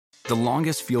The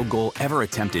longest field goal ever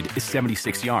attempted is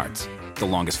 76 yards. The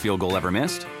longest field goal ever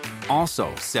missed?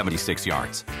 Also 76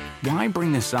 yards. Why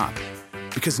bring this up?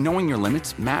 Because knowing your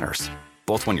limits matters,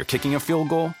 both when you're kicking a field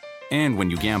goal and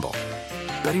when you gamble.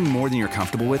 Betting more than you're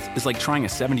comfortable with is like trying a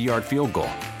 70-yard field goal.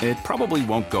 It probably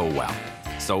won't go well.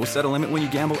 So set a limit when you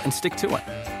gamble and stick to it.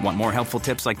 Want more helpful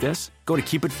tips like this? Go to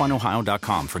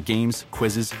keepitfunohio.com for games,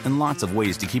 quizzes, and lots of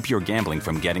ways to keep your gambling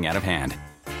from getting out of hand.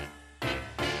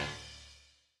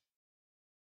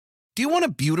 Do you want a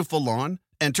beautiful lawn?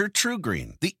 Enter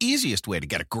TruGreen, the easiest way to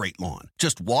get a great lawn.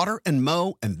 Just water and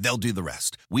mow, and they'll do the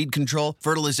rest. Weed control,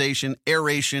 fertilization,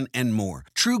 aeration, and more.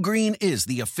 TruGreen is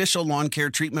the official lawn care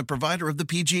treatment provider of the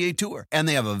PGA Tour, and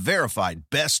they have a verified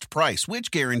best price, which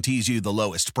guarantees you the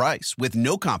lowest price with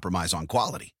no compromise on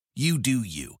quality. You do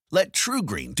you. Let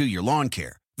TruGreen do your lawn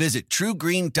care. Visit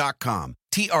TruGreen.com,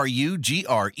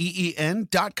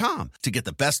 TruGreen.com, to get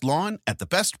the best lawn at the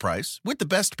best price with the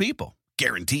best people.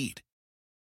 Guaranteed.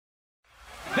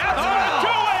 That's how to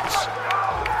do it!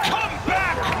 Come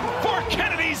back for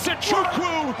Kennedy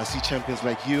Nzechukwu! I see champions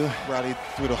like you rally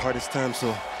through the hardest time,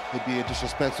 so it'd be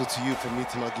disrespectful to you for me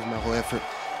to not give my whole effort.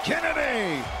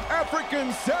 Kennedy,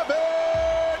 African 7,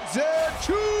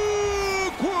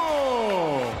 Nzechukwu!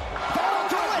 That'll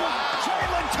do it!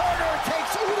 Jalen Turner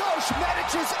takes Udosh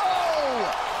Medic's O!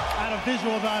 I had a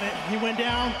visual about it. He went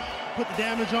down, put the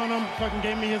damage on him, fucking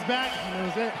gave me his back, and that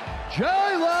was it.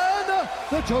 Jalen,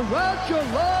 the Tarantula Turner!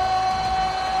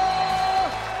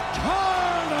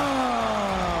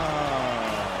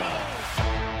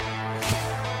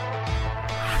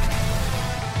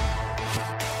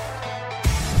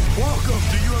 Welcome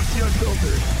to UFC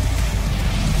Unfiltered.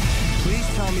 Please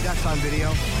tell me that's on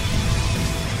video.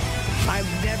 I've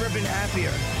never been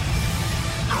happier.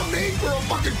 I'm made for a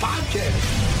fucking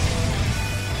podcast.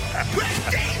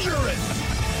 We're dangerous!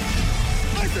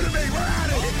 Listen to me, we're out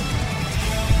of here!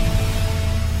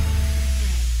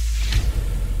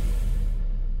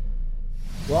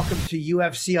 Welcome to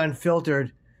UFC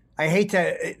Unfiltered. I hate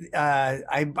to,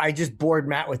 I just bored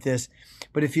Matt with this,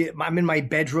 but I'm in my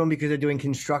bedroom because they're doing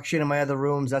construction in my other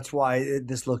rooms. That's why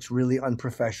this looks really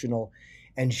unprofessional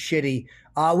and shitty.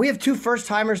 We have two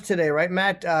first-timers today, right,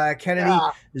 Matt? Kennedy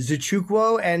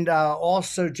Nzechukwu and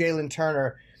also Jalen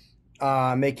Turner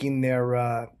making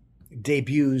their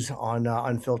debuts on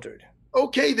Unfiltered.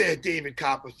 Okay there, David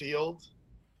Copperfield.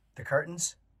 The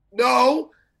curtains?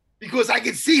 No, because I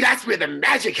can see that's where the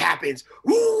magic happens.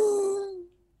 Ooh.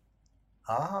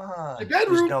 The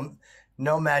bedroom.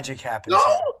 No magic happens.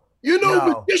 No, you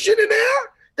know magician in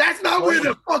there? That's not where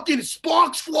the fucking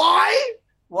sparks fly.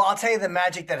 Well, I'll tell you the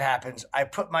magic that happens. I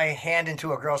put my hand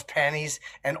into a girl's panties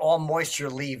and all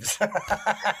moisture leaves. That's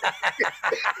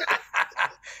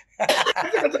like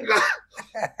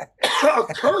a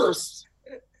curse.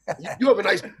 You have a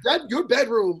nice your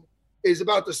bedroom is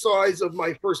about the size of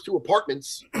my first two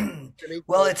apartments.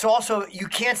 Well, it's also, you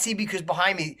can't see because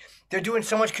behind me, they're doing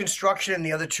so much construction in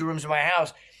the other two rooms of my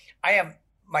house. I have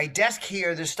my desk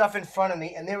here, there's stuff in front of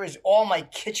me, and there is all my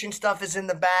kitchen stuff is in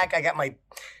the back. I got my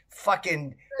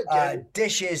fucking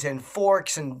dishes and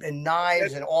forks and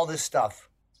knives and all this stuff.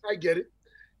 I get it.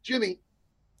 Jimmy.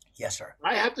 Yes, sir.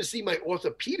 I have to see my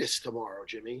orthopedist tomorrow,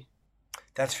 Jimmy.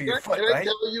 That's for your foot, right? Can I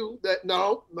tell you that?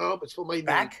 No, it's for my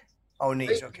back? Knee. Oh,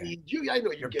 knees, okay. I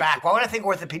know your back. Why would I think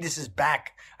orthopedist is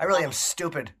back? I really am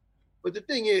stupid. But the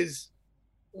thing is,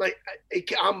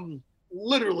 I'm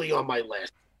literally on my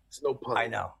last. It's no pun. I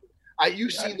know.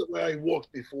 You've seen the way I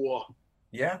walked before.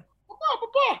 Yeah.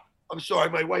 Papa. I'm sorry,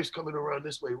 my wife's coming around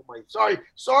this way with my. Sorry,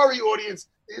 audience.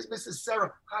 There's Mrs.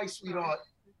 Sarah. Hi, sweetheart.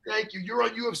 Thank you. You're on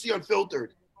UFC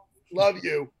Unfiltered. Love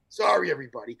you. Sorry,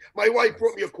 everybody. My wife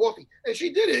brought me a coffee, and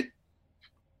she did it.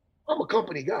 I'm a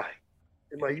company guy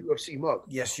in my UFC mug.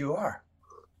 Yes, you are.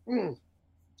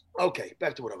 Okay,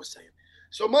 back to what I was saying.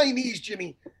 So my knees,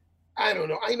 Jimmy, I don't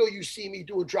know. I know you see me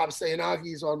doing drop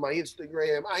Sayanagis on my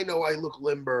Instagram. I know I look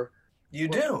limber. You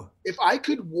do. If I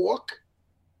could walk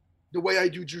the way I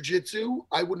do jiu-jitsu,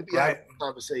 I wouldn't be having a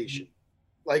conversation.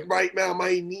 Like right now,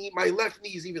 my left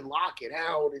knee is even locking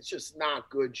out. It's just not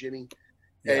good, Jimmy.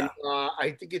 Yeah. And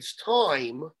I think it's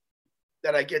time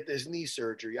that I get this knee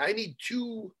surgery. I need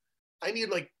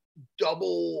like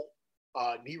double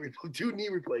two knee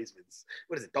replacements.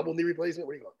 What is it? Double knee replacement?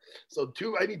 What do you call it? So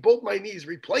I need both my knees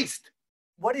replaced.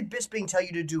 What did Bisping tell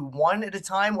you to do? One at a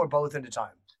time or both at a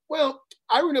time? Well,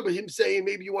 I remember him saying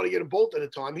maybe you want to get them both at a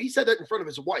time. He said that in front of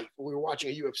his wife when we were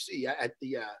watching a UFC at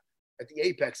the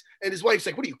Apex, and his wife's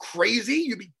like, "What are you,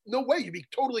 crazy? No way, you'd be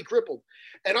totally crippled."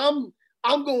 And I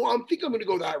think I'm going to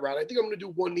go that route. I think I'm going to do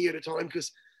one knee at a time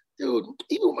because, dude,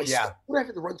 even with my stuff, when I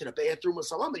have to run to the bathroom or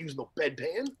something, I'm not using no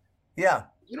bedpan. Yeah.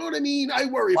 You know what I mean? I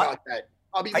worry about that.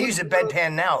 I use a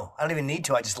bedpan now. I don't even need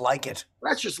to. I just like it.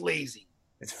 That's just lazy.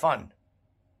 It's fun.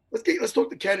 Let's talk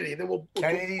to Kennedy, and then we'll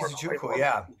Kennedy's Juku,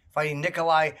 yeah. Fighting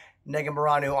Nikolai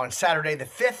Negumereanu on Saturday the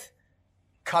 5th.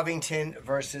 Covington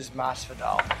versus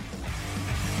Masvidal.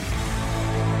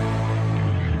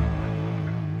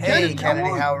 Hey,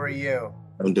 Kennedy, how are you?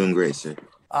 I'm doing great, sir.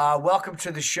 Welcome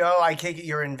to the show. I take it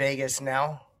you're in Vegas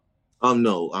now.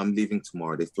 No, I'm leaving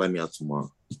tomorrow. They fly me out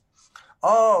tomorrow.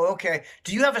 Oh, okay.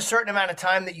 Do you have a certain amount of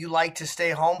time that you like to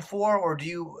stay home for, or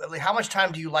how much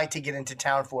time do you like to get into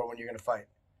town for when you're going to fight?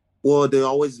 Well, they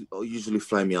always usually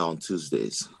fly me out on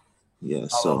Tuesdays. Yeah,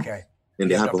 okay. And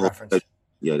they have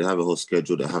they have a whole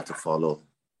schedule they have to follow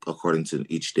according to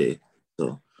each day.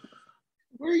 So,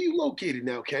 where are you located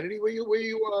now, Kennedy? Where you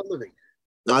living?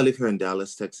 I live here in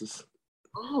Dallas, Texas.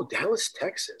 Oh, Dallas,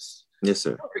 Texas. Yes,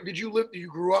 sir. Did you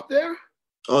grew up there?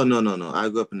 Oh, no. I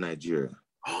grew up in Nigeria.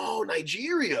 Oh,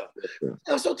 Nigeria. Yeah.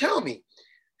 Now, so tell me,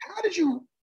 how did you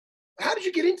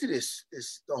get into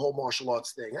the whole martial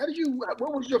arts thing?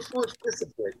 What was your first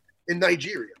discipline in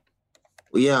Nigeria?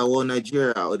 Yeah, well,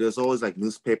 Nigeria, there's always like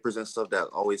newspapers and stuff that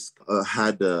always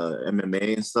had the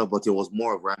MMA and stuff, but it was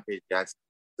more of Rampage Jackson,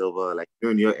 Silva, like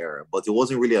during your era, but it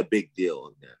wasn't really a big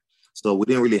deal then. So we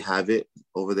didn't really have it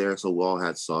over there. So we all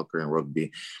had soccer and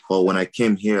rugby. But when I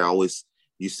came here, I always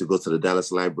used to go to the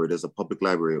Dallas Library. There's a public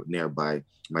library nearby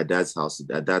my dad's house.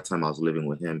 At that time, I was living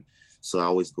with him. So I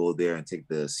always go there and take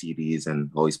the CDs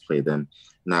and always play them.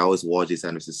 And I always watch this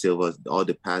Anderson Silva, all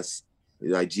the past,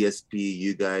 like GSP,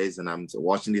 you guys, and I'm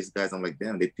watching these guys. I'm like,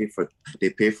 damn, they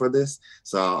pay for this.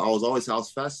 So I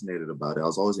was fascinated about it. I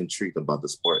was always intrigued about the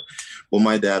sport. But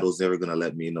my dad was never gonna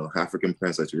let me. African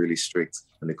parents are really strict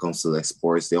when it comes to like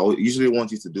sports. They usually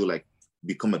want you to do like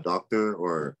become a doctor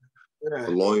or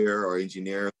a lawyer or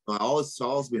engineer. So I always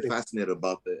been fascinated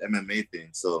about the MMA thing.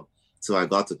 So I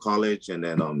got to college, and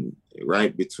then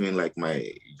right between like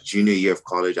my junior year of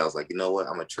college, I was like, you know what,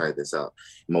 I'm gonna try this out.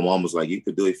 My mom was like, you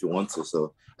could do it if you want to.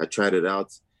 So I tried it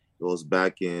out. It was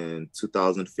back in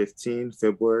 2015,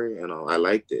 February, and I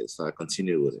liked it. So I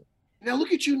continued with it. Now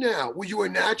look at you now. Were you a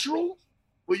natural?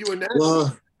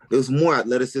 Well, it was more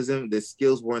athleticism. The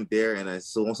skills weren't there, and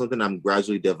so something I'm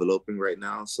gradually developing right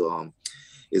now. So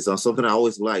it's something I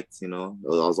always liked. I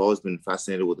was always been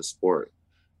fascinated with the sport.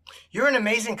 You're an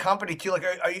amazing company too. Like,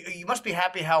 you must be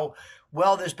happy how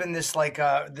well there's been this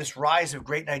this rise of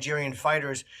great Nigerian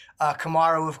fighters.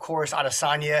 Kamaru, of course,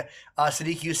 Adesanya,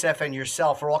 Sadiq Youssef, and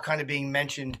yourself are all kind of being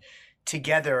mentioned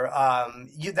together.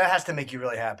 That has to make you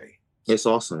really happy. It's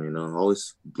awesome,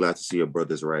 Always glad to see your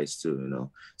brothers rise too,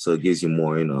 So it gives you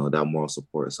more, that moral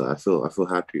support. So I feel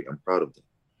happy. I'm proud of them.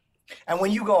 And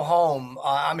when you go home,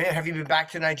 have you been back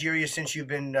to Nigeria since you've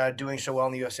been doing so well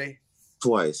in the UFC?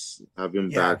 Twice. I've been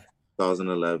back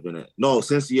 2011. No,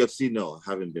 since the UFC, no, I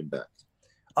haven't been back.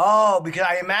 Oh, because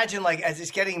I imagine as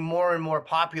it's getting more and more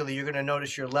popular, you're going to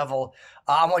notice your level.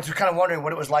 I'm just kind of wondering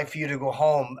what it was like for you to go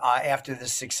home after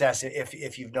this success,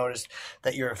 if you've noticed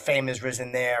that your fame has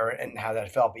risen there and how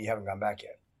that felt, but you haven't gone back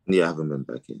yet. Yeah, I haven't been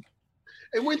back yet.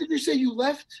 And when did you say you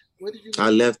left? I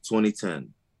left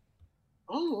 2010.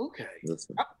 Oh, okay. That's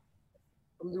it.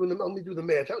 Let me do the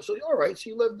math. So, all right.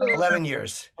 So you lived 11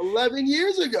 years. 11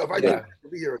 years ago. If I did a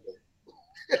year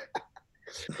ago.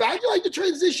 How'd you like the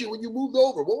transition when you moved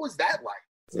over? What was that like?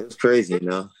 It was crazy, It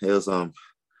was I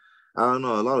don't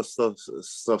know. A lot of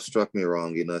stuff struck me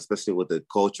wrong, especially with the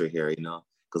culture here,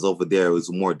 because over there it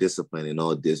was more discipline,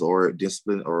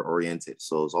 discipline or oriented.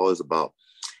 So it's always about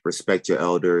respect your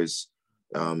elders.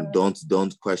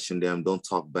 Don't question them. Don't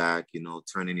talk back.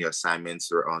 Turn in your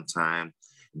assignments or on time.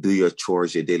 Do your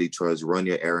chores, your daily chores, run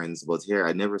your errands. But here,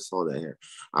 I never saw that here.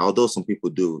 Although some people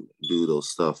do those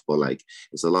stuff, but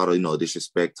it's a lot of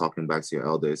disrespect, talking back to your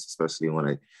elders, especially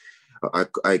when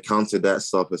I counter that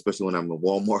stuff, especially when I'm in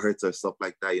Walmart or stuff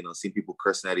like that. Seeing people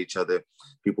cursing at each other,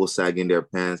 people sagging their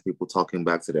pants, people talking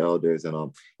back to the elders, and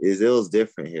it was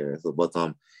different here. So, but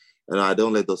I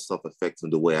don't let those stuff affect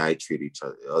the way I treat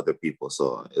other people.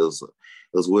 So it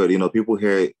was weird. People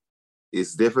here,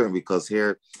 it's different because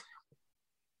here.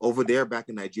 Over there, back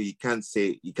in Nigeria,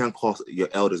 you can't call your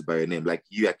elders by your name. Like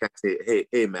I can't say,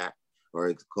 hey, Matt,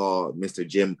 or call Mr.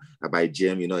 Jim by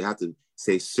Jim. You have to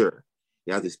say sir.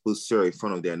 You have to put sir in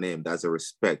front of their name. That's a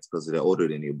respect because they're older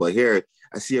than you. But here,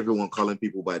 I see everyone calling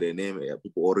people by their name.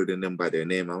 People older than them by their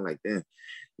name. I'm like, damn,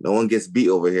 no one gets beat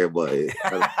over here, but it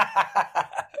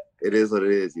is what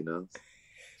it is,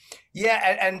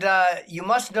 Yeah, and you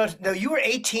must know. No, you were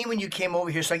 18 when you came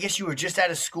over here, so I guess you were just out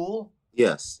of school.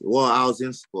 Yes. Well, I was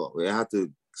in school. I had to.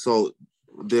 So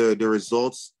the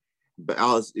results but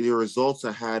the results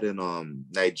I had in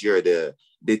Nigeria.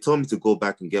 They told me to go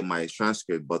back and get my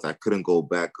transcript, but I couldn't go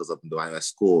back because of my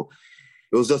school.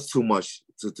 It was just too much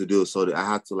to do, so I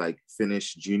had to like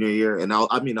finish junior year, and I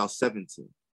was 17.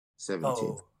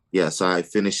 Oh. Yeah, so I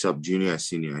finished up junior and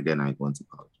senior, and then I went to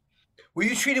college. Were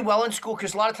you treated well in school?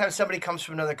 Because a lot of times somebody comes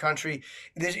from another country,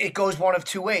 it goes one of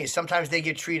two ways. Sometimes they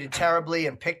get treated terribly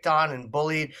and picked on and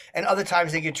bullied, and other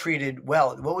times they get treated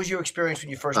well. What was your experience when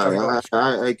you first started going to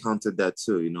school? I counted that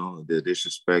too, the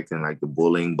disrespect and like the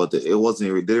bullying, but it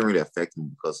didn't really affect me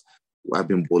because I've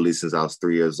been bullied since I was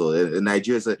 3 years old. In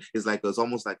Nigeria, it's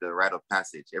almost like a rite of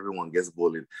passage. Everyone gets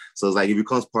bullied. So it's like it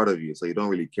becomes part of you. So you don't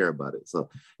really care about it. So,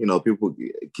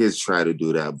 kids try to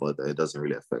do that, but it doesn't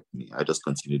really affect me. I just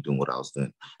continue doing what I was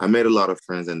doing. I made a lot of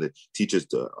friends, and the teachers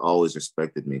always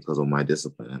respected me because of my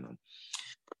discipline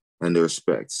and the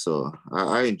respect. So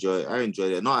I enjoyed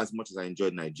it. Not as much as I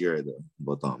enjoyed Nigeria though,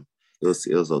 but it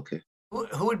was okay.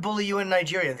 Who would bully you in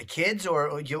Nigeria? The kids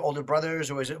or your older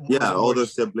brothers, or was it? Yeah, older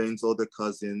siblings, older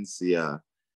cousins. Yeah,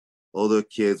 older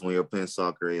kids when you're playing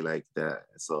soccer like that.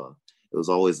 So it was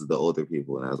always the older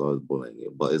people, and I was always bullying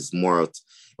you. But it's more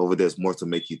over there. It's more to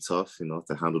make you tough,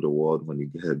 to handle the world when you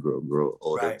grow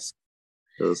older. Right. So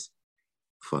it was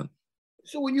fun.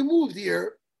 So when you moved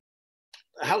here,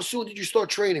 how soon did you start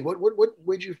training?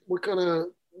 Where'd you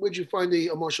find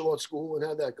the martial arts school, and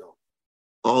how'd that go?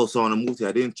 Oh, so when I moved here,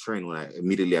 I didn't train when I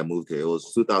moved here. It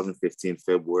was 2015,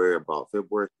 February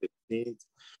 15th.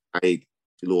 I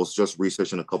was just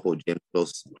researching a couple of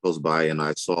gyms close by, and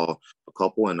I saw a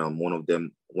couple, and one of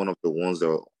the ones that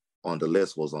were on the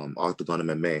list was Octagon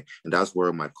MMA, and that's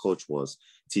where my coach was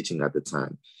teaching at the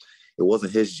time. It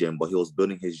wasn't his gym, but he was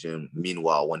building his gym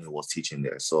meanwhile when he was teaching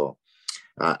there. So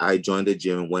I joined the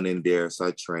gym, went in there,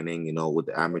 started training, with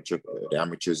the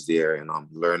amateurs there, and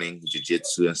learning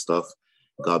jiu-jitsu and stuff.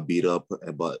 Got beat up,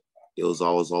 but it was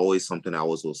always something I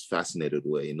was fascinated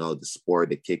with, the sport,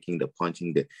 the kicking, the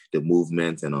punching, the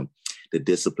movement, and the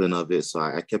discipline of it. So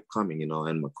I kept coming,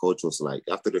 and my coach was like,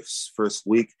 after the first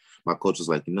week, my coach was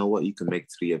like, you know what, you can make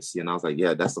 3FC. And I was like,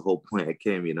 yeah, that's the whole point I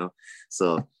came,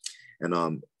 So,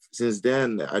 and since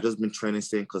then, I just been training,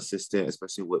 staying consistent,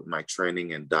 especially with my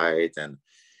training and diet and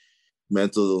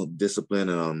mental discipline.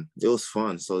 It was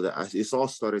fun. So it's all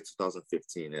started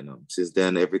 2015, and since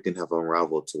then everything have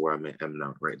unraveled to where I'm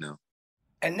now right now.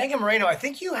 And Negin Moreno, I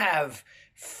think you have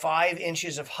 5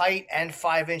 inches of height and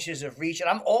 5 inches of reach, and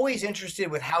I'm always interested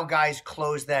with how guys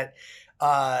close that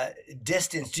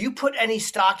distance. Do you put any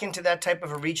stock into that type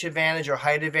of a reach advantage or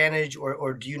height advantage,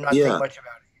 or do you not think much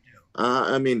about it? You do?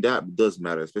 I mean, that does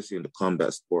matter, especially in the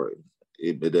combat sport.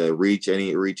 Any reach,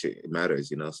 it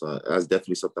matters, So that's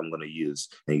definitely something I'm going to use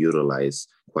and utilize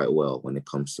quite well when it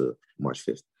comes to March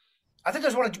 5th. I think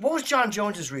there's what was John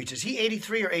Jones's reach? Is he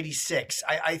 83 or 86?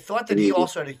 I thought that he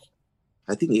also had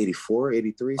I think 84,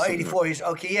 83. Oh, 84. He's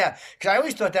okay, yeah. Because I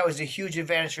always thought that was a huge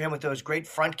advantage for him with those great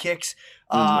front kicks,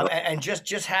 and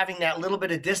just having that little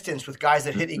bit of distance with guys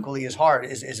that hit equally as hard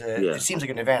it seems like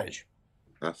an advantage.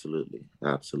 Absolutely.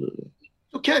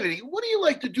 So Kennedy, what do you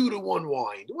like to do to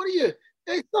unwind?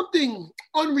 Something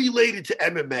unrelated to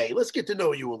MMA. Let's get to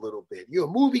know you a little bit. You're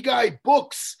a movie guy,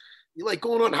 books. You like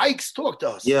going on hikes? Talk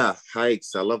to us. Yeah,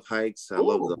 hikes. I love hikes. I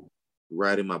love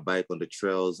riding my bike on the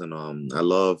trails, and I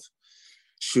love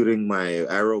shooting my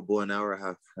arrow, bow and arrow. I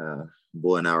have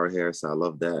bow and arrow here, so I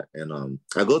love that. And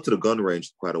I go to the gun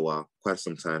range quite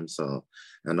some time. So,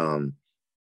 and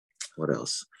what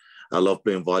else? I love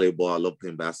playing volleyball. I love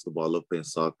playing basketball. I love playing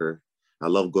soccer. I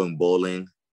love going bowling.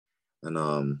 And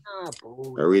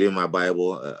reading my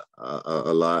Bible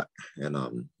a lot,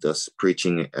 and just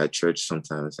preaching at church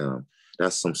sometimes. And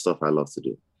that's some stuff I love to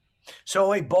do. So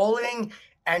wait, bowling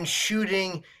and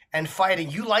shooting and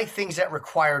fighting, you like things that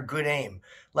require good aim.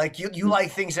 Like you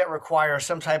like things that require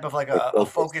some type of like a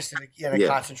focus and a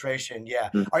concentration. Yeah.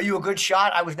 Mm-hmm. Are you a good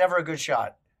shot? I was never a good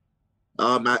shot.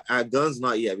 At guns,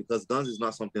 not yet, because guns is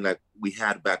not something that we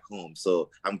had back home.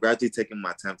 So I'm gradually taking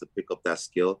my time to pick up that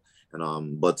skill.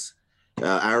 And but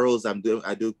arrows, I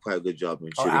do quite a good job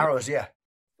in shooting. Arrows, yeah.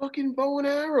 Fucking bow and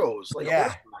arrows.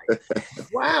 Yeah.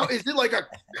 Wow. Is it like a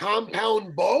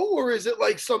compound bow, or is it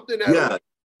like something else?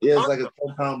 Yeah, it's like a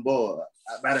compound bow.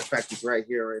 Matter of fact, it's right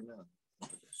here right now.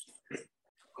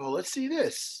 Oh, let's see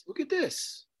this. Look at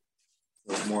this.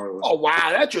 More. Oh,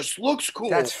 wow. That just looks cool.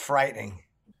 That's frightening.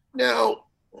 Now,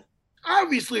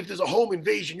 obviously, if there's a home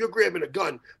invasion, you're grabbing a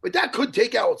gun, but that could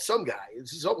take out some guy.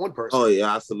 This is one person. Oh,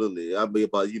 yeah, absolutely. I mean,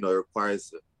 but, it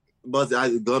requires, but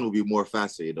the gun will be more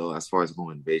faster, as far as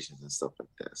home invasions and stuff like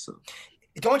that. So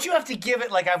Don't you have to give it,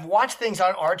 like, I've watched things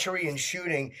on archery and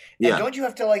shooting, and don't you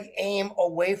have to, like, aim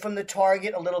away from the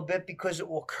target a little bit because it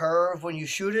will curve when you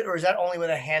shoot it, or is that only with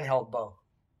a handheld bow?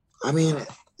 I mean,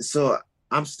 so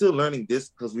I'm still learning this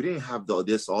because we didn't have all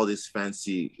these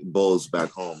fancy bows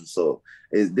back home. So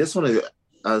this one is,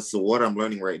 as what I'm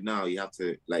learning right now, you have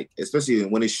to, like, especially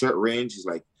when it's short range, it's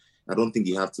like, I don't think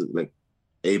you have to, like,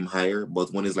 aim higher,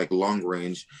 but when it's like long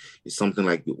range, it's something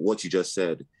like what you just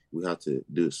said. We have to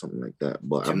do something like that.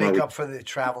 But to make up for the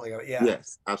traveling. Yeah.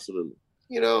 Yes, absolutely.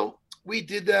 You know, we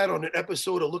did that on an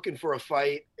episode of Looking for a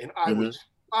Fight, and I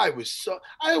always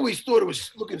thought it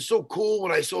was looking so cool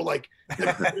when I saw, like,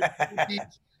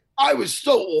 I was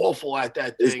so awful at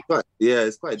that thing.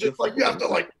 It's quite just different. like you have to,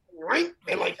 like, right,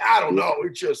 and, like, I don't know.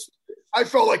 It just, I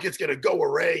felt like it's gonna go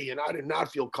array, and I did not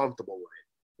feel comfortable with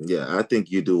it. Yeah, I think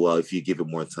you do well if you give it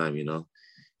more time. You know.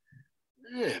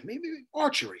 Yeah, maybe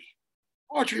archery.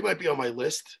 Archery might be on my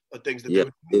list of things to do. Yeah,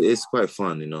 it's quite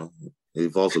fun, you know. It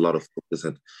involves a lot of focus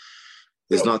and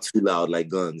it's not too loud like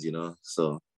guns, you know.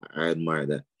 So I admire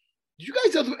that. Did you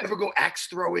guys ever go axe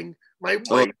throwing? Did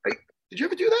you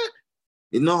ever do that?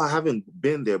 No, I haven't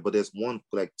been there, but there's one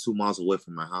like 2 miles away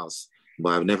from my house. But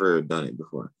I've never done it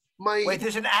before. Wait,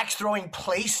 there's an axe throwing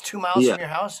place 2 miles from your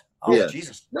house? Oh, yeah.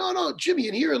 Jesus. No, Jimmy,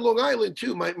 and here in Long Island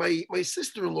too, my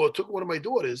sister-in-law took one of my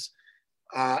daughters,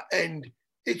 and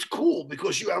it's cool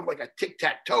because you have like a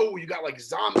tic-tac-toe, you got like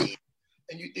zombies,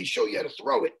 and they show you how to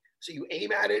throw it. So you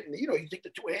aim at it, and you take the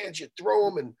 2 hands, you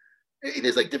throw them, and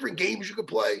there's like different games you could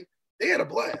play. They had a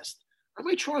blast. I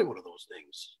might try one of those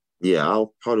things. Yeah,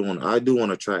 I do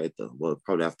want to try it though, but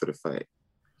probably after the fight.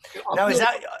 Now is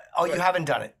that, you haven't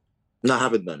done it? No, I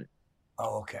haven't done it.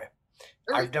 Oh, okay.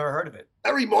 I've never heard of it.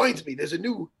 That reminds me, there's a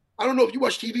new, I don't know if you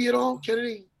watch TV at all,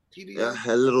 Kennedy? TV? Yeah,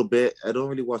 a little bit. I don't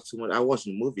really watch too much. I watch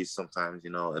movies sometimes,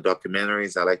 and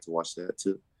documentaries. I like to watch that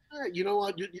too. You know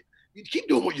what? You keep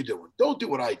doing what you're doing. Don't do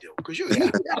what I do. Because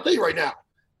I'll tell you right now,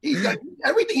 he's got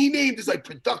everything he named is like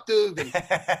productive, and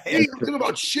he's talking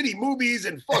about shitty movies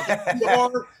and fucking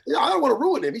PR. I don't want to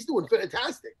ruin him. He's doing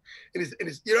fantastic. And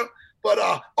his But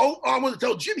I want to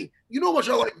tell Jimmy, you know how much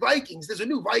I like Vikings. There's a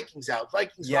new Vikings out.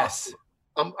 Vikings. Yes.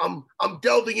 I'm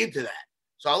delving into that.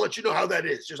 So I'll let you know how that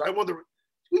is. Just I wonder.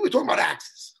 We were talking about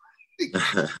axes.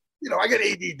 I got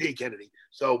ADD, Kennedy.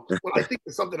 So when I think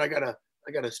of something, I gotta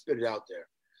spit it out there.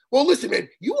 Well, listen, man,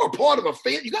 you are part of a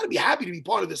fan. You got to be happy to be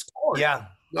part of this card. Yeah.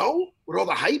 No, with all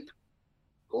the hype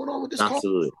going on with this card.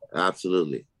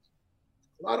 Absolutely.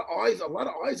 A lot of eyes are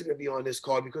going to be on this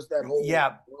card because that whole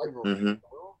Mm-hmm.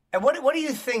 And what do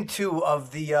you think too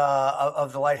of the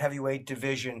light heavyweight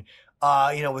division?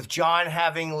 With John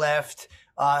having left.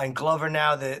 And Glover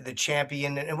now the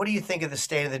champion. And what do you think of the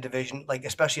state of the division, like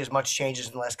especially as much changes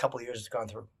in the last couple of years has gone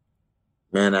through?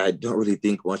 Man, I don't really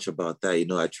think much about that.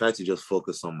 I try to just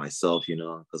focus on myself,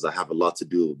 because I have a lot to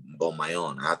do on my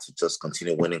own. I have to just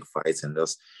continue winning fights and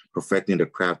just perfecting the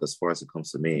craft as far as it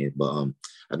comes to me. But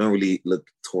I don't really look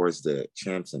towards the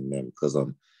champs and them because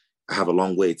I have a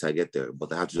long way to get there.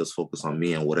 But I have to just focus on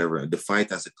me and whatever. The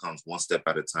fight as it comes, one step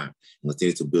at a time, and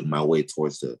continue to build my way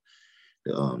towards the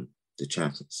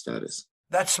champion status.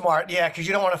 That's smart, yeah, because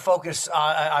you don't want to focus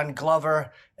on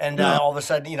Glover and all of a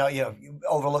sudden, you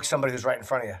overlook somebody who's right in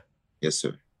front of you. Yes,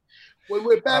 sir. When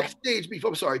we're backstage,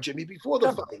 I'm sorry, Jimmy, before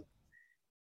the fight,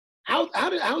 how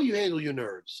do you handle your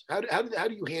nerves? How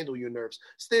do you handle your nerves?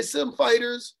 There's some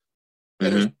fighters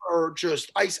that are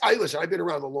just listen. I've been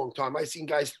around a long time. I've seen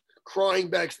guys crying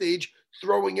backstage,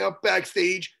 throwing up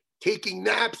backstage, taking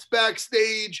naps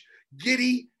backstage,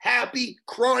 giddy, happy,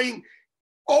 crying.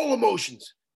 All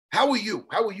emotions. How are you?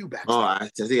 How are you back? Oh, I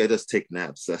think I just take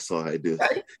naps. That's all I do.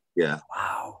 Right? Yeah.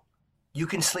 Wow. You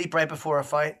can sleep right before a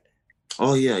fight?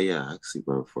 Oh, yeah. I can sleep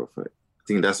right before a fight. I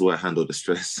think that's where I handle the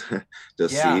stress.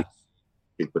 Just sleep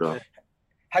it off.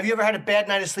 Have you ever had a bad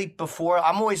night of sleep before?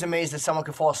 I'm always amazed that someone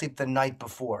could fall asleep the night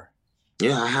before.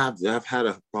 Yeah, I have. I've had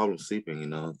a problem sleeping,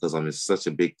 because it's such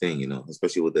a big thing,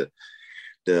 especially with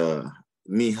the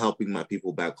me helping my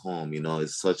people back home,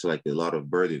 it's such like a lot of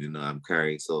burden, I'm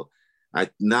carrying. So I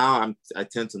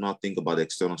tend to not think about the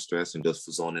external stress and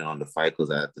just zone in on the fight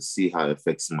because I have to see how it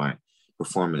affects my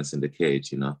performance in the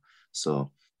cage,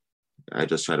 So I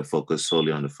just try to focus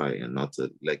solely on the fight and not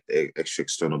to like the extra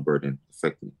external burden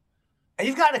affect me. And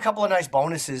you've gotten a couple of nice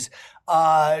bonuses.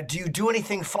 Do you do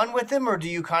anything fun with them, or do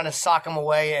you kind of sock them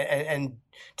away and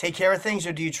take care of things,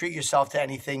 or do you treat yourself to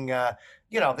anything, that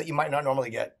you might not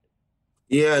normally get?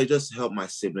 Yeah, I just help my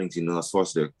siblings, as far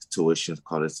as their tuitions,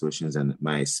 college tuitions, and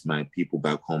my people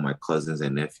back home, my cousins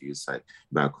and nephews, like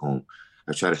back home.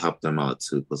 I try to help them out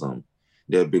too, because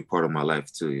they're a big part of my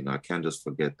life too. You know, I can't just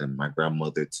forget them. My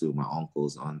grandmother too, my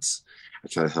uncles, aunts. I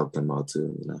try to help them out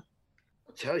too. You know.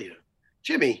 I'll tell you,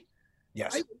 Jimmy.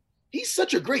 Yes. He's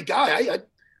such a great guy.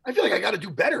 I feel like I got to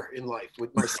do better in life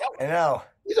with myself. I know.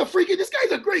 This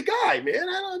guy's a great guy, man.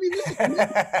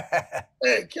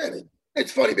 Hey, Kenny,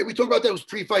 it's funny, man. We talk about those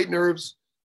pre-fight nerves.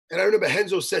 And I remember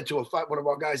Henzo said to one of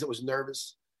our guys that was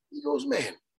nervous, he goes,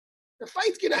 man, the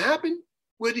fight's going to happen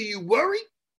whether you worry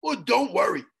or don't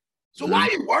worry. So why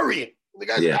are you worrying? And the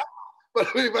guy's like, but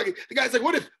the guy's like,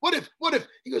 what if?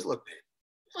 He goes, look, man,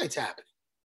 the fight's happening.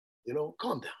 You know,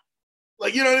 calm down.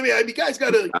 Like, you know what I mean? I mean, guys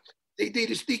got to, they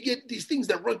get these things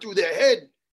that run through their head.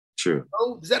 True. You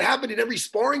know? Does that happen in every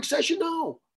sparring session?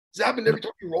 No. Does it happen every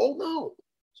time you roll? No.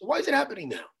 So why is it happening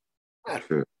now?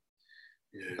 True.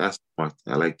 Yeah. That's smart.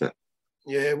 I like that.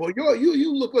 Yeah, well,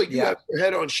 you look like you have your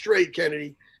head on straight,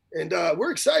 Kennedy. And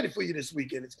we're excited for you this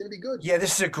weekend. It's going to be good. Yeah,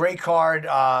 this is a great card.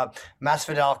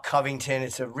 Masvidal, Covington.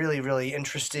 It's a really, really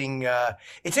interesting.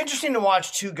 It's interesting to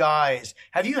watch two guys.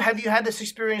 Have you had this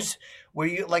experience where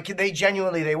you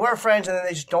they were friends and then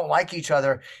they just don't like each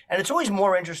other? And it's always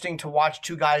more interesting to watch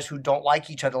two guys who don't like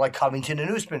each other, like Covington and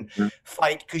Usman,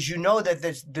 fight, because you know that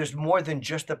there's more than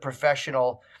just the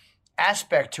professional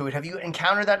aspect to it. Have you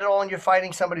encountered that at all in your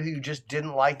fighting? Somebody who you just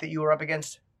didn't like that you were up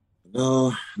against?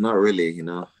 No, not really. You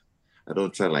know, I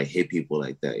don't try to hate people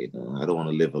like that. You know, I don't want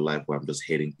to live a life where I'm just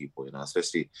hating people. You know,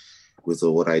 especially with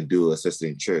what I do, especially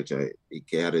in church, you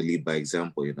gotta lead by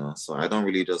example. You know, so I don't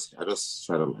really I just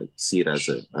try to see it as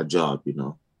a job. You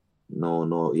know,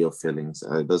 no ill feelings.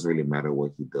 It doesn't really matter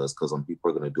what he does because people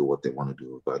are gonna do what they want to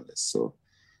do regardless. So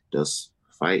just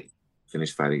fight,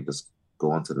 finish fighting, just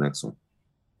go on to the next one.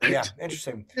 Yeah,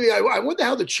 interesting. I wonder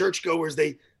how the churchgoers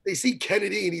they see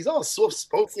Kennedy and he's all soft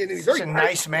spoken and he's such very a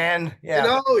nice man.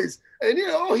 Yeah,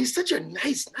 he's such a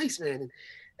nice man.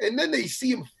 And then they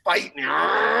see him fight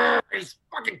and he's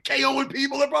fucking KOing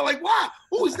people. They're probably like, "Wow,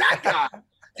 who is that guy?"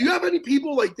 Do you have any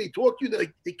people they talk to you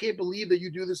that they can't believe that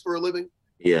you do this for a living?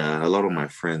 Yeah, a lot of my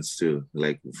friends too,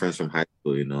 friends from high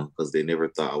school, you know, because they never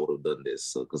thought I would have done this.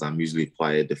 So, because I'm usually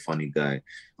quiet, the funny guy,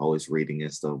 always reading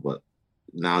and stuff, but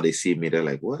now they see me, they're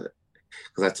like, what?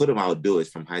 Because I told them I would do it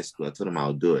from high school. I told them I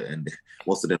would do it. And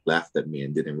most of them laughed at me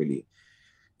and didn't really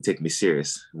take me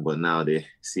serious. But now they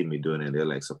see me doing it and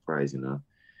they're surprised, you know.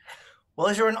 Well,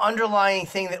 is there an underlying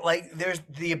thing that there's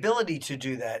the ability to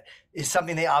do that is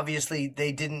something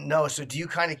they didn't know. So do you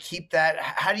kind of keep that?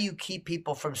 How do you keep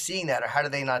people from seeing that, or how do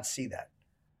they not see that?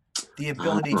 The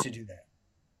ability to do that.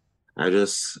 I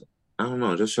don't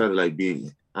know, just try to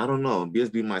be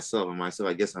myself. And myself,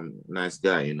 I guess I'm a nice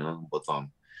guy, you know, but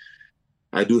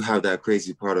I do have that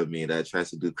crazy part of me that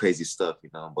tries to do crazy stuff, you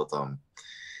know, but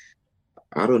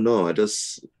I don't know. I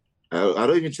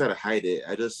don't even try to hide it.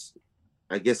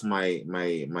 I guess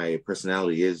my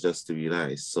personality is just to be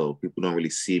nice. So people don't really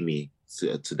see me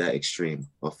to that extreme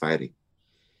of fighting.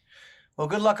 Well,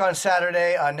 good luck on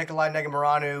Saturday. Nikolai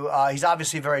Negumereanu, he's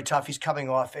obviously very tough. He's coming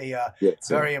off a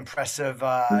very impressive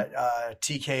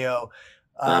TKO.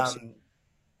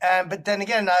 But then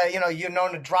again, you're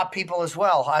known to drop people as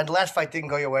well. The last fight didn't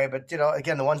go your way, but,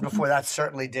 again, the ones before that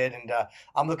certainly did. And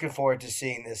I'm looking forward to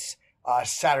seeing this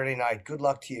Saturday night. Good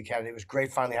luck to you, Kennedy. It was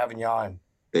great finally having you on.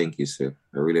 Thank you, sir.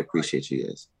 I really appreciate you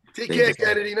guys. Take care,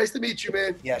 Kennedy. Nice to meet you,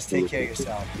 man. Yes, take care of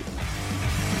yourself.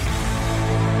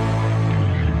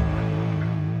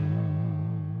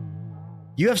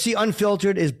 UFC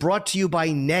Unfiltered is brought to you by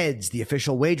Neds, the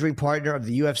official wagering partner of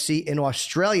the UFC in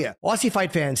Australia. Aussie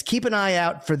fight fans, keep an eye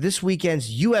out for this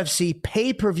weekend's UFC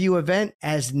pay-per-view event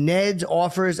as Neds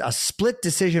offers a split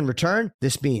decision return.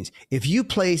 This means if you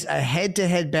place a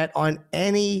head-to-head bet on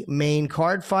any main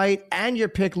card fight and your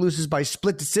pick loses by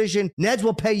split decision, Neds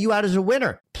will pay you out as a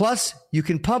winner. Plus, you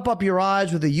can pump up your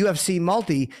odds with a UFC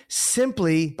multi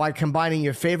simply by combining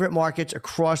your favorite markets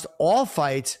across all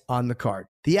fights on the card.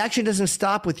 The action doesn't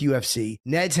stop with UFC.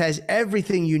 Neds has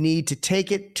everything you need to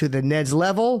take it to the Neds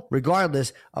level,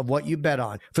 regardless of what you bet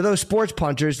on. For those sports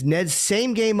punters, Neds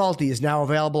Same Game Multi is now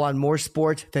available on more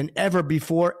sports than ever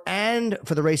before. And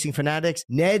for the racing fanatics,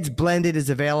 Neds Blended is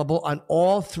available on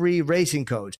all 3 racing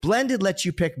codes. Blended lets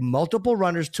you pick multiple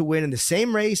runners to win in the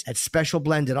same race at special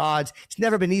blended odds. It's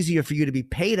never been easier for you to be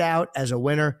paid out as a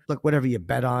winner. Look, whatever you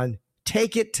bet on,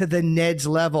 take it to the Neds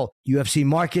level. UFC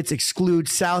markets exclude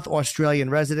South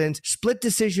Australian residents. Split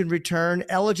decision return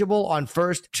eligible on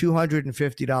first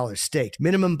 $250 staked.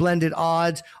 Minimum blended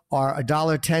odds are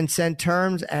 $1.10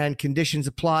 terms and conditions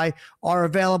apply. Are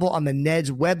available on the Neds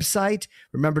website.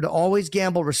 Remember to always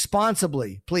gamble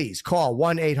responsibly. Please call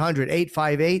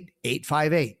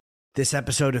 1-800-858-858. This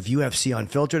episode of UFC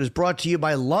Unfiltered is brought to you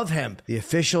by Love Hemp, the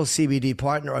official CBD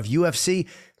partner of UFC.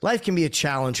 Life can be a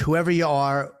challenge. Whoever you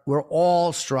are, we're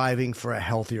all striving for a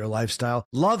healthier lifestyle.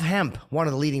 Love Hemp, one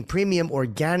of the leading premium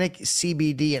organic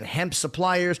CBD and hemp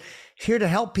suppliers, here to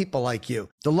help people like you.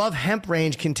 The Love Hemp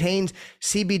range contains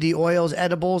CBD oils,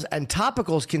 edibles, and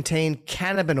topicals contain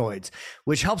cannabinoids,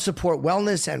 which help support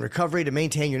wellness and recovery to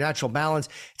maintain your natural balance.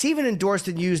 It's even endorsed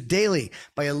and used daily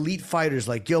by elite fighters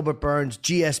like Gilbert Burns,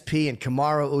 GSP, and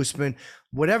Kamaru Usman.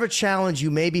 Whatever challenge you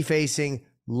may be facing,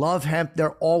 Love Hemp,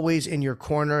 they're always in your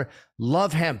corner.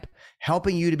 Love Hemp,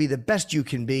 helping you to be the best you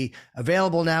can be.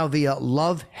 Available now via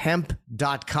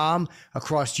lovehemp.com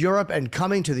across Europe and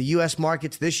coming to the U.S.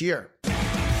 markets this year.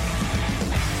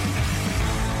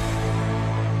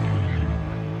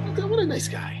 What a nice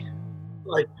guy.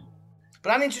 Like, but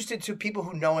I'm interested to people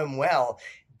who know him well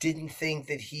didn't think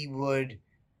that he would.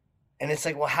 And it's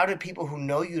like, well, how do people who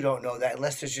know you don't know that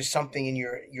unless there's just something in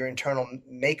your internal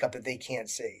makeup that they can't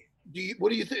see? What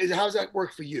do you think? How does that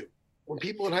work for you? When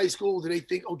people in high school, do they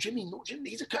think, oh, Jimmy,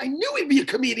 I knew he'd be a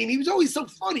comedian. He was always so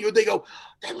funny. Or they go,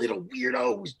 that little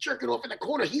weirdo who's jerking off in the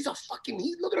corner.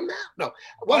 Look at him now. No,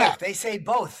 what? They say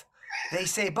both. They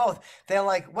say both. They're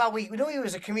like, well, we knew he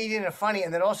was a comedian and funny.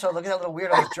 And then also, look at that little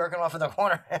weirdo who's jerking off in the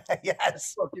corner.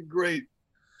 Yes. Fucking great.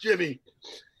 Jimmy.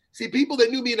 See, people that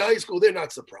knew me in high school, they're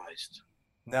not surprised.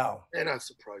 No. They're not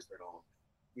surprised at all.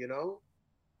 You know?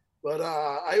 But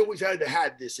I always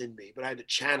had this in me, but I had to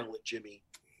channel it, Jimmy.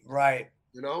 Right.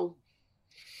 You know?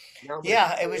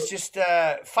 Yeah, it was just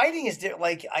fighting is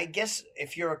like, I guess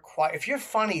if you're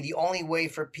funny, the only way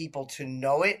for people to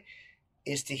know it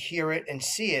is to hear it and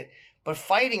see it. But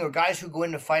fighting, or guys who go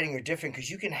into fighting, are different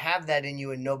because you can have that in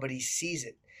you and nobody sees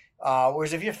it.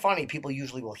 Whereas if you're funny, people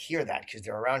usually will hear that because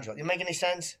they're around you. Does it make any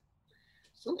sense?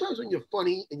 Sometimes when you're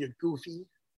funny and you're goofy,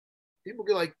 people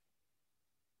get like,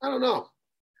 I don't know.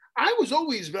 I was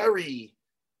always very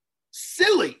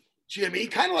silly, Jimmy,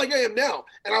 kind of like I am now.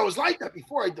 And I was like that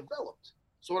before I developed.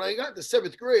 So when I got to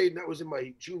 7th grade, and that was in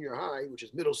my junior high, which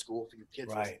is middle school for you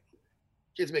kids. Right.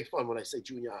 Kids make fun when I say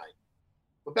junior high.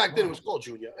 But back then it was called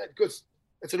junior, because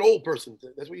that's an old person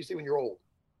thing. That's what you say when you're old.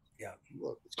 Yeah.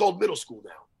 Look, it's called middle school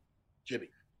now, Jimmy.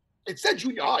 It said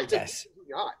junior high. It said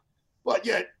junior high. But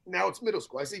yet now it's middle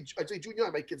school. I say junior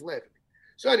high, my kids laugh at me.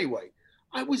 So anyway,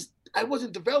 I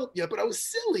wasn't developed yet, but I was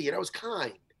silly and I was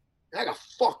kind. And I got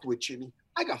fucked with, Jimmy.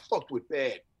 I got fucked with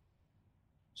bad.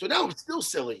 So now I'm still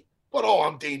silly, but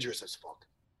I'm dangerous as fuck.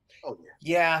 Oh yeah.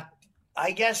 Yeah,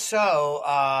 I guess so.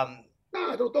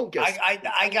 No, don't guess.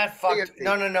 I got fucked.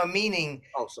 No. Meaning,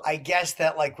 sorry. I guess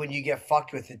that like when you get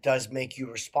fucked with, it does make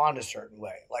you respond a certain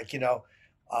way. Like,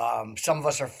 some of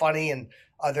us are funny and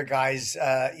other guys,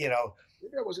 Maybe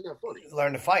I wasn't that funny.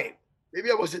 Learn to fight. Maybe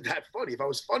I wasn't that funny. If I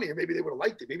was funnier, maybe they would have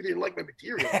liked it. Maybe they didn't like my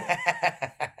material.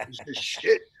 It's just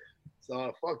shit.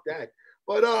 So fuck that.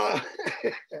 But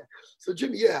so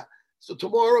Jimmy, yeah. So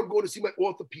tomorrow I'm going to see my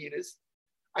orthopedist.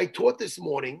 I taught this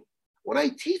morning. When I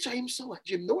teach, I am so,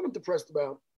 Jim, you know what I'm depressed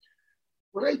about?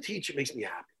 When I teach, it makes me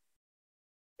happy.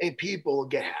 And people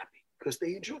get happy because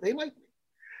they like me.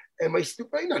 And my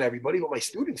students, not everybody, but my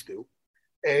students do.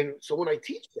 And so when I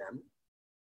teach them,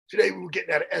 today we were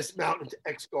getting out of S mount into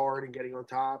X guard and getting on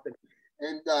top.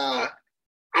 And I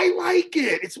like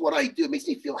it. It's what I do. It makes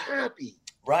me feel happy.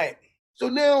 Right. So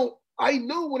now I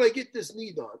know when I get this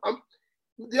knee done.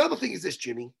 The other thing is this,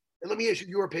 Jimmy, and let me ask you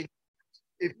your opinion.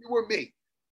 If you were me,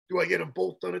 do I get them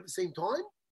both done at the same time?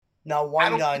 No,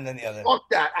 one done than the other. Fuck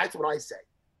that. That's what I say.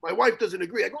 My wife doesn't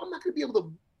agree. I go, I'm not going to be able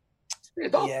to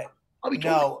stand up. Yeah. I'll be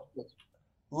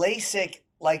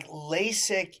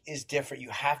LASIK is different. You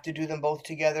have to do them both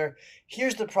together.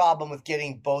 Here's the problem with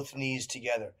getting both knees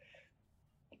together.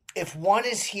 If one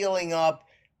is healing up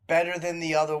better than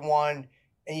the other one,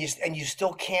 and you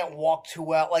still can't walk too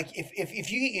well, like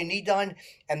if you get your knee done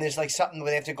and there's like something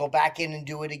where they have to go back in and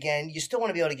do it again, you still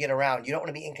want to be able to get around. You don't want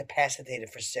to be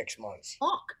incapacitated for 6 months.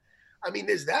 Fuck. I mean,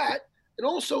 there's that. And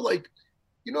also, like,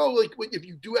 if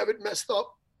you do have it messed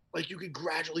up, like you could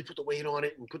gradually put the weight on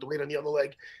it and put the weight on the other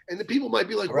leg. And the people might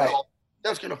be like, well,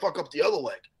 that's going to fuck up the other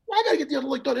leg. Well, I got to get the other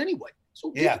leg done anyway.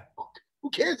 So who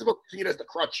cares about using it as the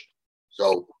crutch?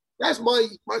 So that's my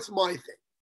thing.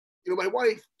 My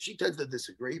wife, she tends to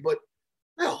disagree, but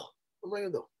hell, what am I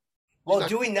going to do? Well, are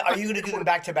you going to do them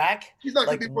back to back? She's not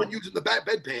going to be one using the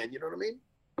bedpan, you know what I mean?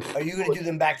 Are you going to do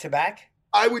them back to back?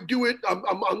 I would do it. I'm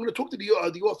going to talk to the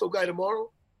ortho guy tomorrow,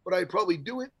 but I'd probably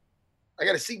do it. I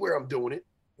got to see where I'm doing it.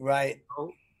 Right.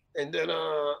 And then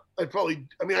I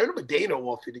know Dana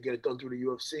offered to get it done through the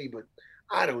UFC, but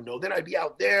I don't know. Then I'd be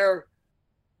out there,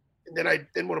 and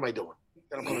then what am I doing?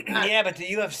 Yeah, but the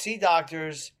UFC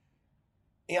doctors,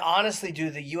 Yeah, honestly, do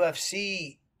the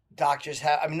UFC doctors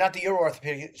have? I mean, not that your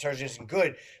orthopedic surgeon isn't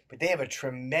good, but they have a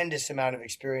tremendous amount of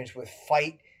experience with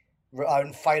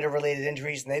fighter-related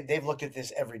injuries, and they've looked at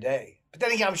this every day. But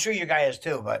then again, I'm sure your guy has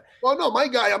too. But well, no, my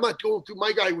guy, I'm not going through.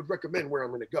 My guy would recommend where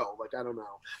I'm going to go. Like, I don't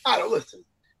know. I don't listen.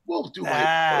 We'll do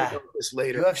this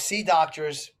later. UFC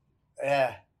doctors,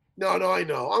 yeah. No, I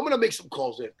know. I'm going to make some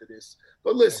calls after this.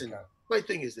 But listen, my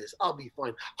thing is this. I'll be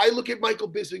fine. I look at Michael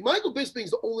Bisping. Michael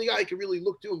Bisping's the only guy I can really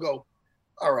look to and go,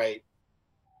 all right.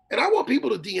 And I want people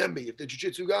to DM me if they're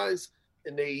jiu-jitsu guys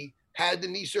and they had the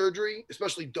knee surgery,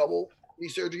 especially double knee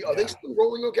surgery. Are they still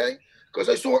rolling okay? Because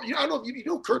I saw, I don't know if you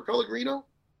know Kurt Pellegrino?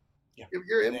 Yeah.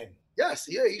 You're him? Yes.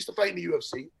 Yeah, he used to fight in the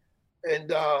UFC. And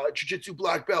jiu-jitsu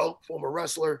black belt, former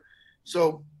wrestler.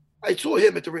 So I saw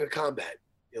him at the Ring of Combat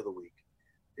the other week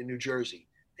in New Jersey.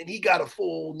 And he got a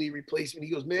full knee replacement.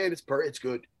 He goes, man, it's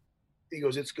good. He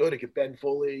goes, it's good. It can bend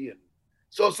fully. And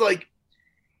so it's like,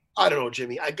 I don't know,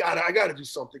 Jimmy. I gotta do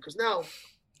something because now.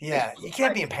 Yeah, you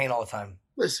can't be in pain all the time.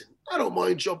 Listen, I don't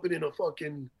mind jumping in a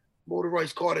fucking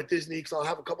motorized car at Disney because I'll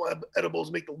have a couple of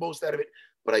edibles, make the most out of it.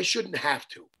 But I shouldn't have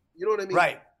to. You know what I mean?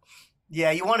 Right.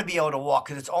 Yeah, you want to be able to walk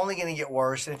because it's only going to get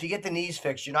worse. And if you get the knees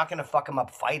fixed, you're not going to fuck them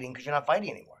up fighting because you're not fighting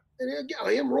anymore. And again,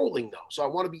 I am rolling though, so I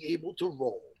want to be able to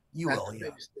roll. That's will, yeah.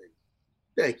 Thing.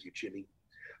 Thank you, Jimmy.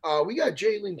 We got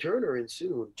Jalen Turner in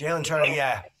soon. Jalen Turner,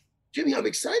 yeah. Jimmy, I'm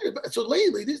excited. So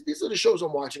lately, these are the shows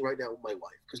I'm watching right now with my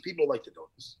wife because people like to know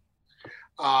this.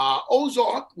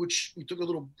 Ozark, which we took a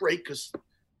little break because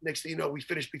next thing you know, we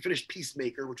finished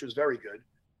Peacemaker, which was very good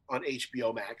on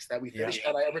HBO Max. That we finished,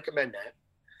 and I recommend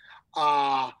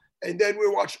that. And then we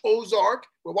watched Ozark.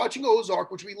 We're watching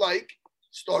Ozark, which we like.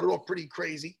 Started off pretty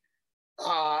crazy,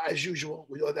 as usual.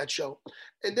 We love that show.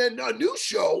 And then a new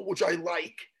show, which I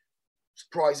like,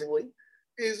 surprisingly,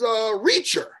 is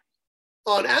Reacher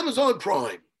on Amazon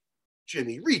Prime.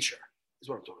 Jimmy, Reacher is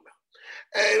what I'm talking about.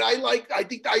 And I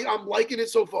think I'm liking it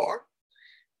so far.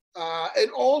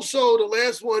 And also the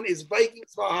last one is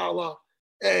Vikings Valhalla.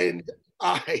 And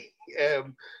I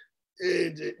am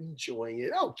enjoying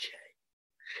it. Okay.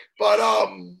 But,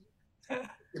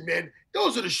 man,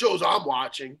 those are the shows I'm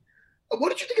watching. What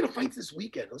did you think of the fights this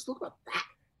weekend? Let's talk about that.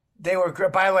 They were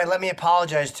great. By the way, let me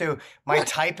apologize too. My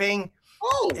typing.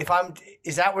 Oh.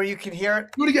 Is that where you can hear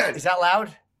it? Do it again. Is that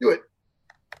loud? Do it.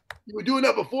 You were doing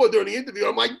that before during the interview.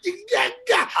 I'm like,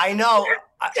 I know.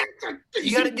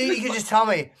 You can just tell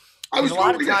me. A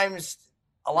lot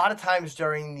of times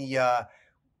during the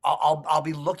I'll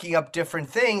be looking up different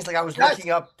things. Like I was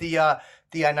looking up the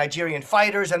Nigerian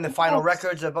fighters and the final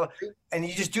records of, and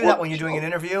you just do that when you're doing an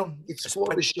interview. It's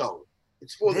for the show.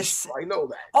 It's for the show. I know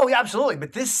that. Oh yeah, absolutely.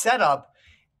 But this setup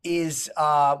is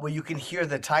where you can hear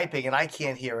the typing and I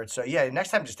can't hear it. So yeah,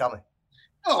 next time just tell me.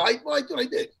 Oh, I thought I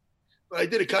did. But I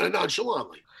did it kind of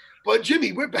nonchalantly. But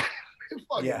Jimmy, we're back.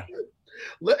 Yeah.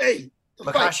 Hey,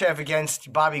 Makhachev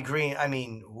against Bobby Green. I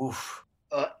mean, woof.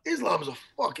 Islam's a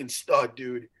fucking stud,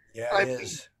 dude. Yeah, he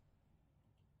is.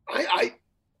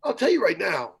 I'll tell you right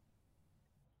now,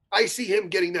 I see him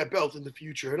getting that belt in the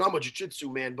future, and I'm a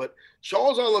jiu-jitsu man, but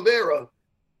Charles Oliveira,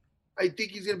 I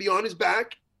think he's going to be on his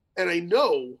back, and I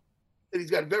know that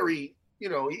he's got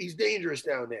he's dangerous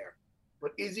down there.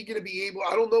 But is he going to be able –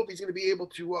 I don't know if he's going to be able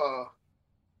to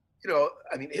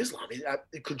Islam,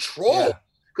 control.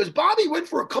 Because Bobby went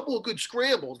for a couple of good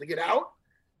scrambles to get out,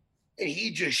 and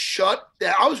he just shut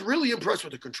that. I was really impressed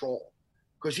with the control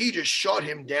because he just shut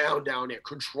him down there,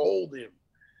 controlled him.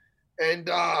 And,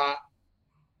 I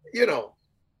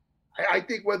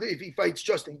think if he fights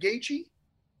Justin Gaethje,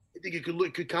 I think it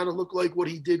could kind of look like what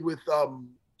he did with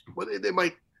they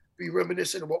might be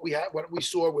reminiscent of what we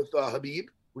saw with Khabib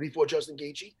when he fought Justin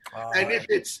Gaethje. And if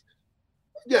it's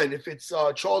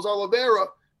Charles Oliveira,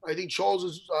 I think Charles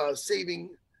is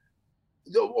saving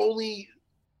the only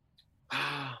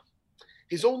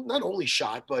his own not only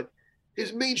shot, but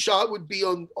his main shot would be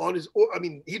on his.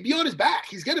 He'd be on his back.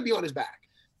 He's going to be on his back.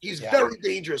 He's very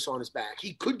dangerous on his back.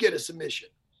 He could get a submission,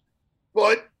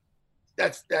 but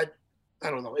that's that. I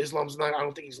don't know. Islam's not. I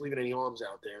don't think he's leaving any arms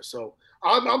out there. So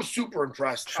I'm super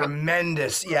impressed.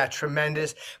 Tremendous,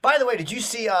 tremendous. By the way, did you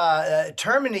see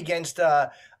Turman against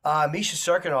Misha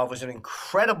Serkinov was an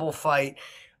incredible fight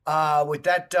with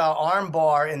that arm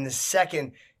bar in the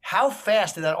second. How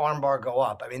fast did that arm bar go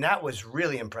up? I mean, that was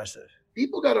really impressive.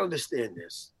 People got to understand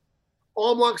this.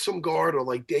 Arm locks from guard are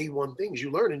like day one things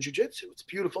you learn in jiu-jitsu. It's a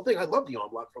beautiful thing. I love the arm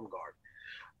lock from guard.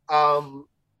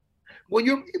 When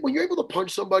you're able to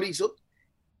punch somebody, so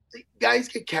guys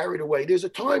get carried away. There's a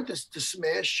time to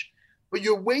smash, but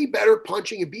you're way better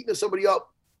punching and beating somebody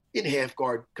up in half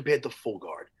guard compared to full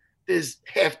guard. there's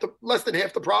less than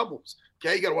half the problems.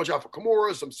 Okay, you got to watch out for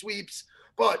Kimura, some sweeps,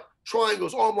 but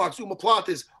triangles, arm locks,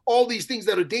 omoplatas, all these things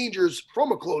that are dangers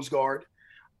from a closed guard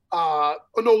are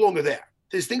no longer there.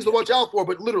 There's things to watch out for,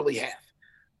 but literally half.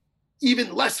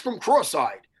 Even less from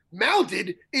cross-side.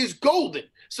 Mounted is golden.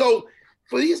 So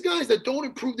for these guys that don't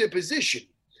improve their position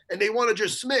and they want to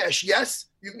just smash, yes,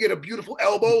 you can get a beautiful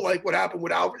elbow like what happened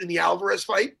with in the Alvarez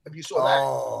fight. Have you saw that?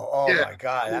 Oh yeah. My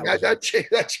God. That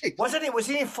changed. Was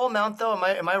he in full mount though?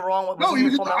 Am I wrong? No, he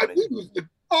was full mount? I believe he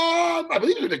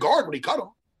was in the guard when he cut him.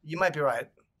 You might be right.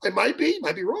 It might be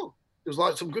wrong. There's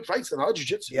some good fights in our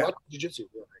jiu-jitsu. Yeah. Jiu-jitsu.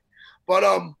 But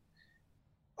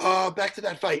back to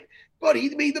that fight. But he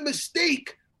made the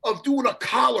mistake of doing a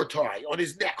collar tie on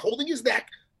his neck, holding his neck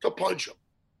to punch him.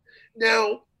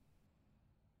 Now,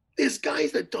 there's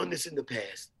guys that done this in the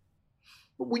past.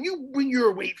 But when you bring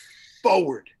your weight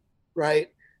forward,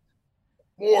 right,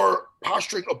 more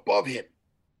posturing above him,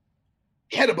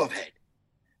 head above head,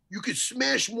 you could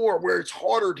smash more where it's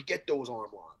harder to get those arm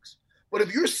locks. But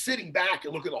if you're sitting back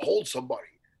and looking to hold somebody,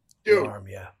 dude,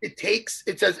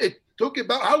 it took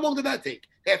about, how long did that take?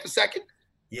 Half a second?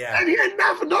 Yeah. And he had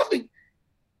not for nothing.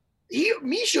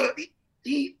 Misha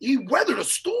weathered a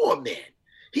storm, man.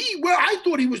 I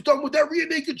thought he was done with that rear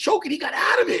naked choke, and he got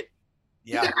out of it.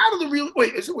 Yeah. He got out of the real.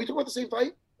 Wait, we talking about the same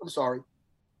fight? I'm sorry.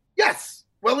 Yes,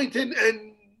 Wellington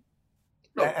and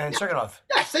Serkinov.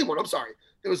 Yeah, same one. I'm sorry.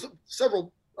 There was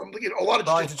several. I'm looking at a lot of.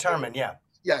 Wellington Turman, yeah.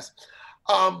 Yes,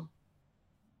 and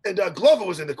Glover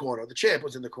was in the corner. The champ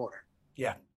was in the corner.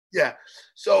 Yeah. Yeah.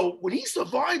 So when he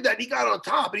survived that, he got on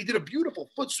top and he did a beautiful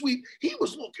foot sweep. He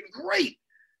was looking great.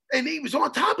 And he was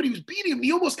on top and he was beating him.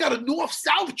 He almost got a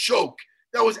north-south choke.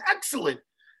 That was excellent.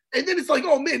 And then it's like,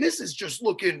 oh, man, this is just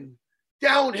looking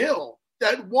downhill.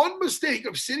 That one mistake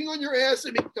of sitting on your ass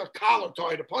and making a collar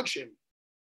tie to punch him.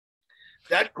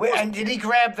 And did he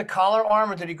grab the collar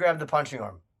arm or did he grab the punching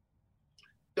arm?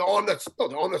 The arm that's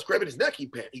grabbing his neck, he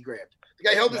grabbed. The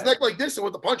guy held his neck like this and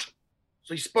went to punch him.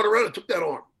 So he spun around and took that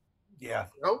arm. Yeah.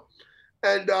 You know?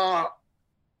 And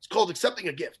it's called accepting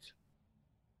a gift.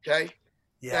 Okay?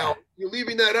 Yeah. Now, you're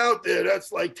leaving that out there.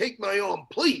 That's like, take my arm,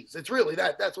 please. It's really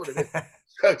that. That's what it is.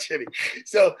 So, Jimmy.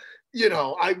 So,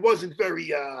 I wasn't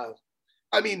very,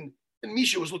 and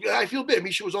Misha was looking, I feel bad.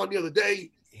 Misha was on the other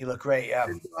day. He looked great, yeah.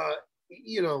 And,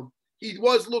 he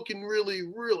was looking really,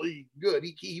 really good.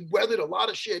 He weathered a lot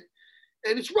of shit.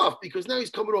 And it's rough because now he's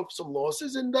coming off some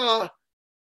losses and,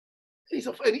 he's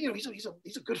a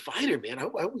good fighter, man. I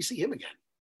hope we see him again.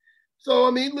 So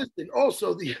listen.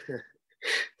 Also, the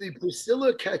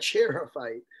Priscilla Cachoeira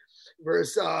fight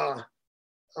versus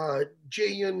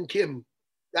Jae-Yun Kim,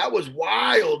 that was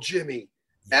wild, Jimmy.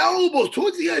 Elbows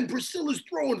towards the end. Priscilla's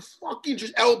throwing fucking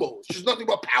just elbows, just nothing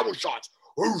but power shots.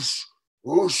 Whoosh,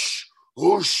 whoosh,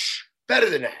 whoosh. Better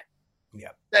than that. Yeah,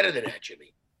 better than that,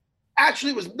 Jimmy.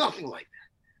 Actually, it was nothing like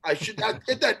that. I should not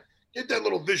get that. Get that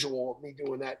little visual of me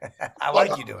doing that. I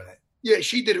like you doing it. Yeah,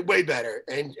 she did it way better.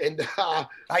 And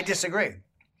I disagree.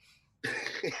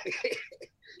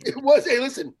 It was, hey,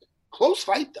 listen, close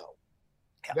fight though.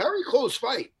 Yeah. Very close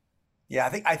fight. Yeah,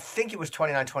 I think it was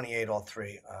 29-28 all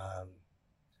three.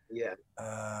 Yeah.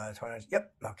 29.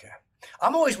 Yep. Okay.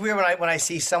 I'm always weird when I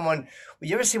see someone.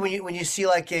 You ever see when you see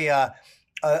like a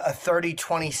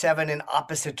 30-27 in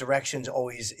opposite directions?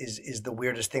 Always is the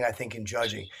weirdest thing I think in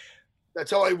judging.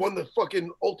 That's how I won the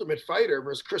fucking Ultimate Fighter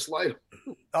versus Chris Lytle.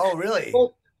 Oh, really?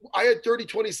 Well, I had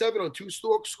 30-27 on two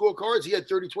scorecards. He had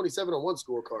 30-27 on one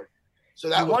scorecard. So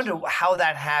that I wonder how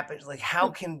that happens. Like, how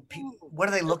can people? What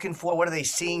are they looking for? What are they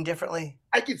seeing differently?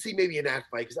 I could see maybe in that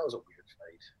fight because that was a weird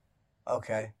fight.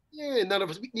 Okay. Yeah,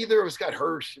 neither of us got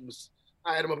hurt.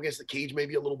 I had him up against the cage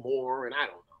maybe a little more, and I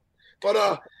don't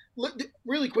know. But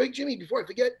really quick, Jimmy, before I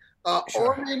forget,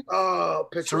 sure. Armin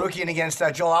Sarukian against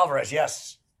Joel Alvarez.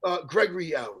 Yes.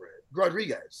 Gregory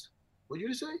Rodriguez. What did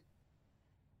you say?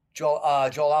 Joel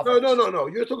Alvarez. No.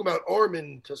 You're talking about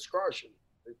Armin Taskarashin.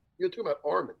 You're talking about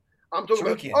Armin. I'm talking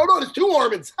Sarukian. about. Oh no, there's two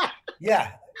Armins.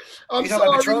 Yeah. I'm talking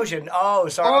about Petrosian. Oh,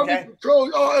 sorry. Okay.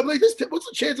 I'm like this. What's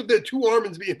the chance of there two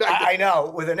Armins being back? I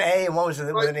know, with an A and one was with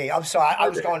an E. I'm sorry. I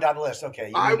was going down the list.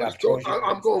 Okay. I'm going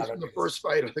from the first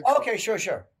fight. Okay, sure.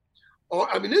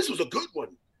 This was a good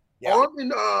one. Yeah.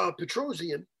 Armin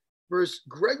Petrosian versus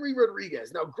Gregory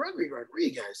Rodriguez. Now, Gregory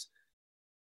Rodriguez,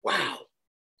 wow.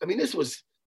 This was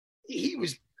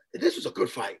a good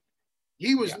fight.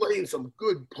 He was laying some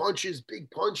good punches, big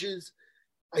punches.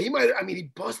 He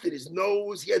busted his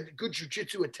nose. He had good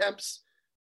jiu-jitsu attempts.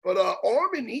 But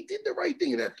Armin, he did the right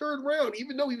thing in that third round,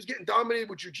 even though he was getting dominated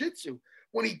with jiu-jitsu.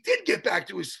 When he did get back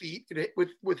to his feet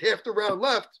with half the round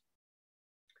left,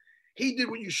 he did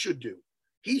what you should do.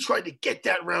 he tried to get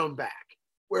that round back.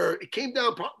 Where it came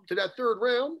down to that third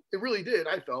round, it really did,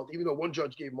 I felt, even though one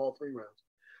judge gave him all 3 rounds.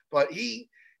 But he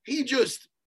just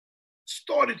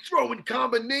started throwing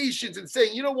combinations and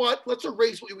saying, you know what, let's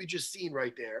erase what we just seen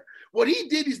right there. What he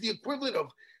did is the equivalent of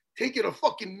taking a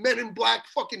fucking Men in Black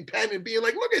fucking pen and being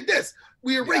like, look at this.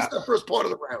 We erased the first part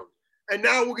of the round. And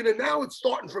now it's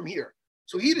starting from here.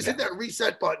 So he just hit that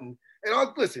reset button. And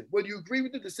listen, whether you agree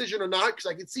with the decision or not, because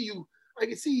I can see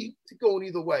it going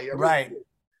either way. Right.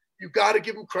 You got to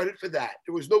give him credit for that.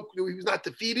 He was not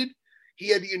defeated. He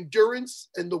had the endurance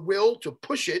and the will to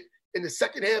push it in the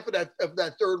second half of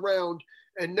that third round,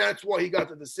 and that's why he got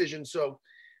the decision. So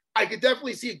I could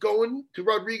definitely see it going to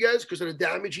Rodriguez because of the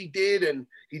damage he did, and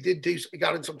he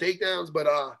got in some takedowns. But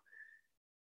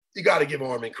you got to give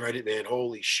Arman credit, man.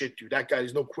 Holy shit, dude, that guy,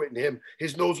 there's no quitting him.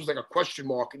 His nose was like a question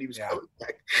mark, and he was coming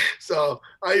back. So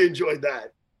I enjoyed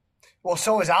that. Well,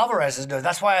 so was Alvarez's nose.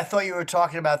 That's why I thought you were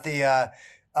talking about the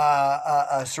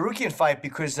Sarukian fight,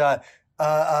 because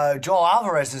Joel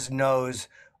Alvarez's nose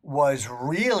was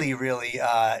really, really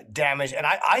damaged, and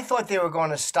I thought they were going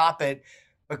to stop it.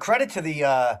 But credit to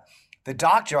the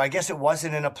doctor. I guess it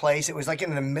wasn't in a place. It was like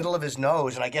in the middle of his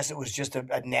nose, and I guess it was just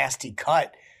a nasty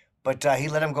cut. But he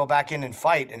let him go back in and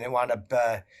fight, and it wound up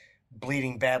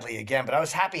bleeding badly again. But I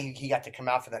was happy he got to come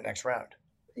out for that next round.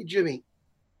 Hey, Jimmy,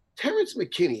 Terrence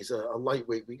McKinney's a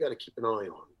lightweight we got to keep an eye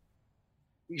on.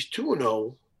 He's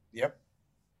 2-0. Yep.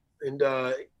 And,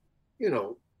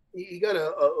 he got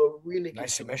a really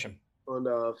nice submission on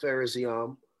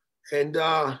Fariziam. And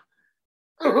I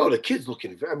don't know, the kid's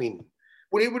looking – I mean,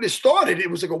 when it started, it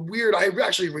was like a weird – I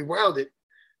actually rewound it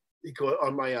because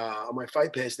on my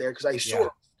Fight Pass there because I saw him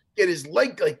get his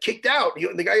leg like kicked out.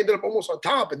 The guy ended up almost on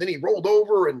top, and then he rolled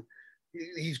over, and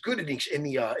he's good in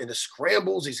the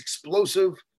scrambles. He's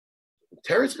explosive.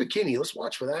 Terrence McKinney, let's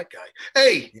watch for that guy.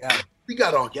 Hey, we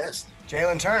got our guest.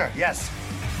 Jalen Turner, yes.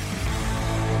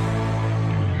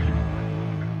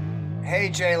 Hey,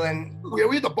 Jalen. Are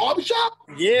we at the barbershop?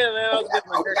 Yeah, man. We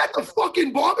got the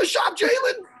fucking barbershop,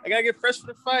 Jalen? I got to get fresh for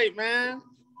the fight, man.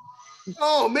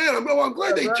 Oh, man, I'm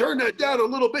glad they turned that down a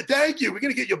little bit. Thank you. We're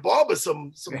going to get your barber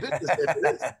some business after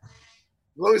this. As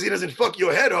long as he doesn't fuck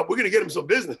your head up, we're going to get him some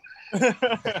business.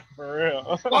 For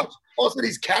real. Also,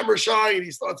 he's camera shy and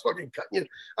he starts fucking cutting.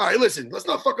 All right, listen, let's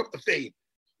not fuck up the fade.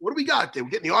 What do we got there? We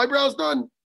getting the eyebrows done?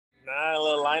 Nah, a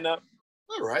little lineup.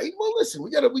 All right. Well, listen, we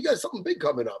got something big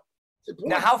coming up.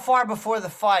 Now, how far before the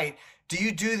fight do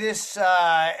you do this?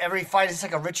 Every fight is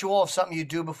like a ritual of something you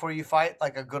do before you fight,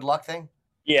 like a good luck thing.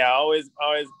 Yeah, I always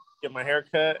get my hair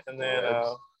cut and then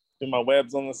do my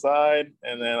webs on the side,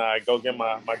 and then I go get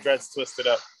my dreads twisted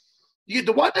up. You get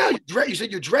the what now? You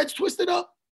said your dreads twisted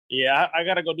up? Yeah, I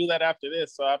gotta go do that after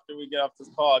this. So after we get off this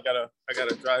call, I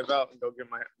gotta drive out and go get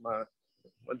my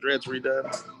dreads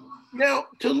redone. Now,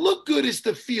 to look good is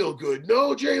to feel good.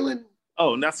 No, Jalen?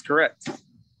 Oh, that's correct.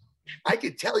 I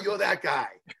can tell you're that guy.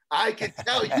 I can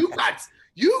tell you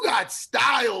got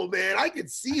style, man. I can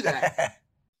see that.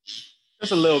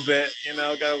 Just a little bit,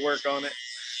 gotta work on it.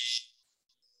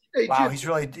 Hey, wow,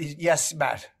 Jim, yes,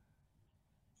 Matt.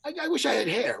 I wish I had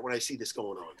hair when I see this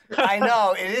going on. I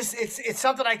know it is. It's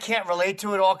something I can't relate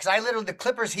to at all because I literally the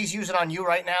clippers he's using on you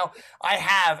right now. I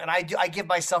have, and I give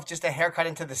myself just a haircut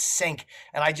into the sink,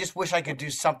 and I just wish I could do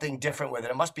something different with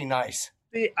it. It must be nice.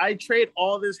 See, I trade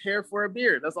all this hair for a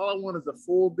beard. That's all I want is a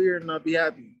full beard, and I'll be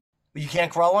happy. But you can't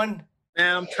grow one?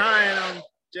 Man, I'm trying. I'm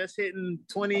just hitting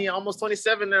 20, almost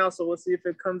 27 now. So we'll see if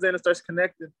it comes in and starts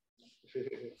connecting.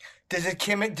 Does it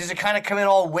kind of come in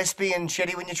all wispy and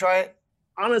shitty when you try it?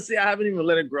 Honestly, I haven't even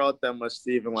let it grow out that much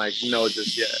to even know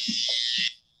just yet.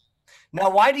 Now,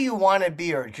 why do you want a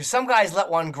beard? Because some guys let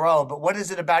one grow, but what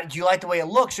is it about it? Do you like the way it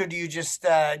looks, or do you just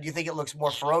do you think it looks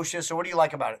more ferocious, or what do you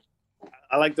like about it?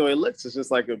 I like the way it looks. It's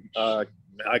just like a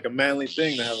manly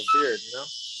thing to have a beard,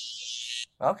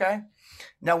 Okay.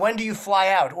 Now, when do you fly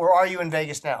out, or are you in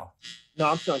Vegas now? No,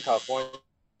 I'm still in California.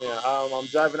 Yeah, I'm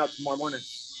driving out tomorrow morning.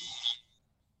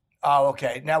 Oh,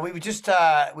 okay. Now we just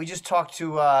talked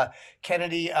to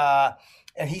Kennedy,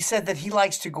 and he said that he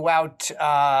likes to go out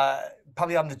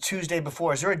probably on the Tuesday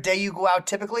before. Is there a day you go out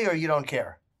typically, or you don't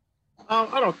care?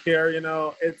 I don't care.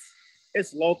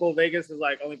 It's local. Vegas is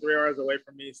like only 3 hours away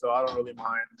from me, so I don't really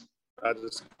mind. I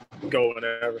just go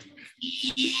whenever.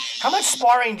 How much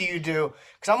sparring do you do?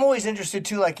 Because I'm always interested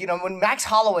too. Like, when Max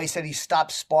Holloway said he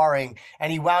stopped sparring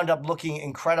and he wound up looking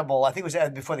incredible. I think it was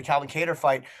before the Calvin Kattar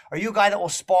fight. Are you a guy that will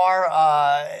spar,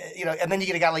 and then you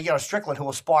get a guy like, Strickland who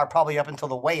will spar probably up until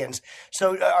the weigh-ins.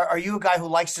 So are you a guy who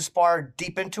likes to spar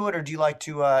deep into it, or do you like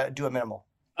to do a minimal?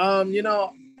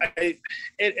 It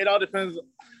all depends.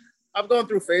 I've gone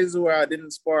through phases where I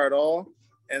didn't spar at all.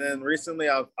 And then recently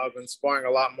I've been sparring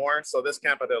a lot more. So this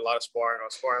camp I did a lot of sparring. I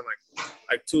was sparring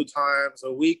like 2 times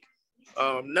a week.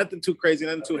 Nothing too crazy,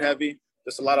 nothing too heavy.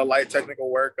 Just a lot of light technical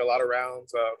work, a lot of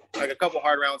rounds, like a couple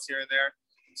hard rounds here and there.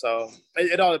 So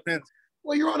it all depends.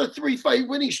 Well, you're on a 3-fight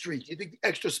winning streak. Do you think the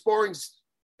extra sparring's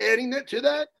adding that to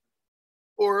that?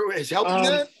 Or is helping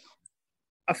that?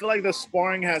 I feel like the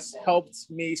sparring has helped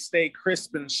me stay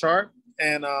crisp and sharp.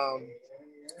 And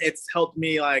it's helped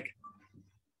me like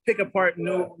pick apart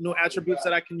new attributes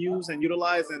that I can use and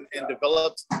utilize and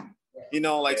develop,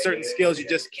 like certain skills you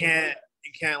can't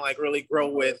like really grow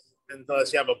with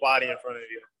unless you have a body in front of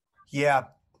you. Yeah.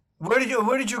 Where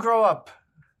did you grow up?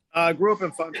 I grew up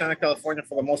in Fontana, California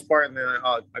for the most part, and then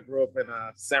I grew up in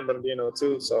San Bernardino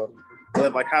too. So I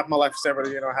lived like half my life in San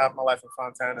Bernardino, half my life in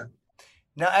Fontana.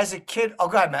 Now, as a kid, go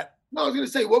ahead, Matt. No, I was gonna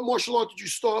say, what martial art did you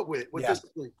start with? What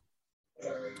discipline?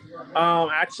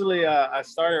 Actually, I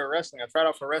started wrestling. I tried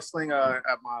out for wrestling at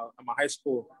my high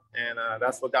school, and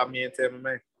that's what got me into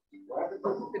MMA.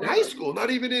 In high school, not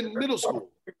even in middle school.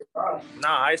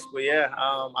 Nah, high school, yeah.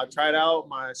 I tried out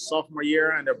my sophomore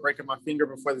year. I ended up breaking my finger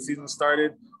before the season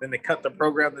started. Then they cut the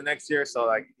program the next year, so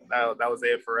like that was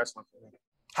it for wrestling for me.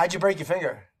 How'd you break your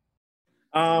finger?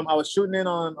 I was shooting in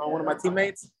on one of my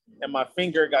teammates, and my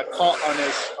finger got caught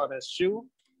on his shoe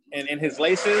and in his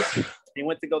laces. He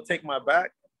went to go take my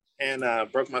back and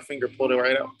broke my finger, pulled it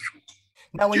right out.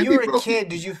 Now, when you were a kid,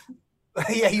 did you?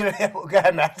 Yeah, go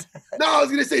ahead, Matt. No, I was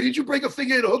gonna say, did you break a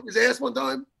finger and hook his ass one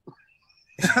time?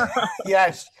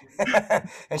 Yes.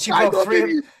 And she broke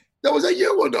 3. That was a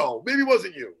you or no? Maybe it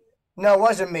wasn't you. No, it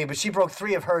wasn't me, but she broke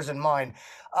 3 of hers and mine.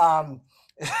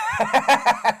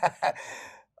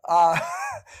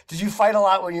 Did you fight a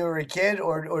lot when you were a kid,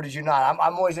 or did you not?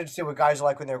 I'm always interested what guys are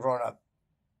like when they're growing up.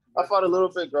 I fought a little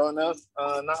bit growing up,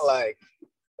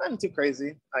 nothing too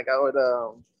crazy. Like I would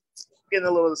get in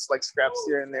a little like scraps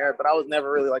here and there, but I was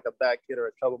never really like a bad kid or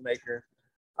a troublemaker.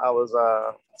 I was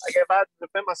like if I had to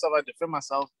defend myself, I'd defend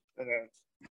myself. And then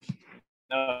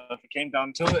if it came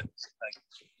down to it, like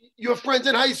your friends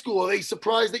in high school, are they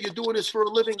surprised that you're doing this for a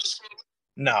living?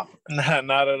 No,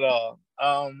 not at all.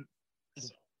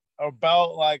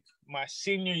 About like my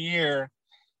senior year,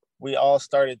 we all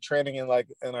started training in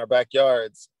our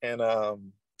backyards and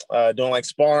doing like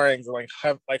sparrings and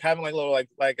having like little like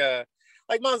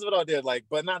Masvidal did,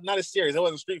 but not as serious. It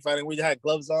wasn't street fighting. We had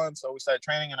gloves on, so we started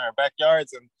training in our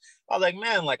backyards. And I was like,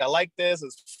 man, I like this.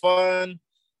 It's fun.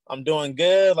 I'm doing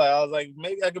good. I was like,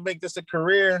 maybe I could make this a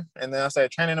career. And then I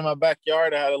started training in my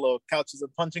backyard. I had a little couches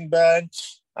and punching bag.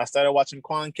 I started watching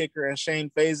Quan Kicker and Shane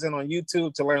Faison on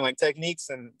YouTube to learn techniques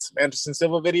and some Anderson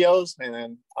Silva videos. And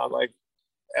then I was like,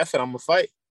 F it, I'm gonna fight.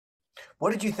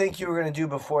 What did you think you were gonna do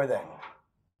before then?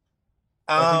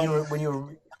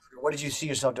 What did you see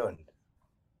yourself doing?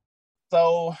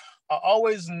 So I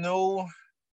always knew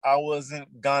I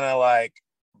wasn't gonna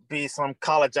be some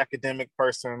college academic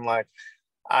person.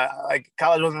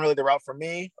 College wasn't really the route for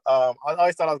me. I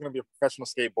always thought I was gonna be a professional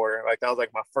skateboarder. That was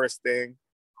my first thing.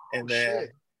 And then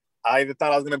I either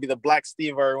thought I was gonna be the Black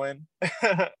Steve Irwin,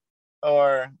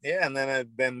 and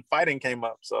then fighting came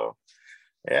up. So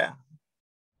yeah.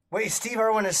 Wait, Steve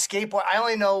Irwin is skateboard. I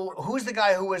only know who's the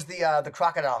guy who was the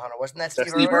crocodile hunter. Wasn't that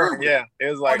Steve Irwin? Yeah, it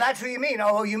was oh, that's who you mean.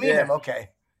 Oh, you mean him? Okay.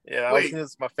 Yeah, that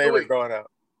was my favorite growing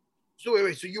up. So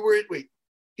so you were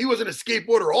he wasn't a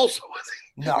skateboarder also, was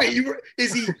he? No. Wait,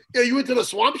 are you into the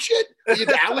swamp shit? Are you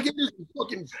into alligators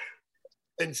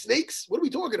and snakes? What are we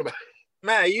talking about?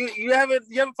 Man, you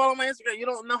haven't followed my Instagram. You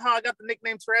don't know how I got the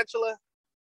nickname Tarantula?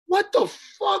 What the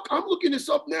fuck? I'm looking this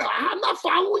up now. I'm not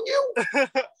following you.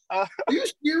 Are you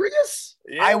serious?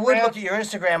 Yeah, I would look at your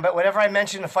Instagram, but whenever I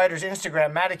mention a fighter's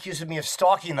Instagram, Matt accuses me of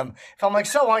stalking them. If I'm like,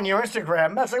 so on your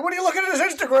Instagram, Matt's like, what are you looking at his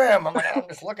Instagram? I'm like, I'm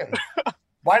just looking.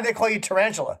 Why did they call you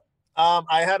Tarantula?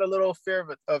 I had a little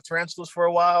fear of tarantulas for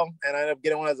a while, and I ended up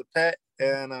getting one as a pet,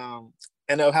 and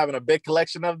ended up having a big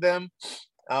collection of them.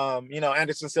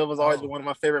 Anderson Silva's always been one of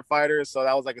my favorite fighters, so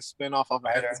that was like a spin-off of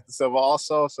Anderson Silva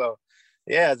also. So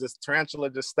yeah, just tarantula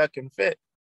just stuck and fit.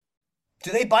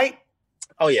 Do they bite?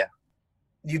 Oh yeah.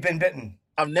 You've been bitten?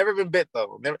 I've never been bit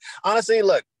though. Never. Honestly,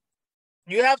 look,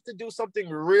 you have to do something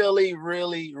really,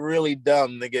 really, really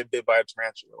dumb to get bit by a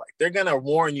tarantula. They're gonna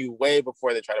warn you way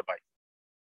before they try to bite.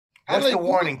 What's the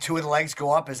warning? 2 of the legs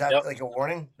go up? Is that like a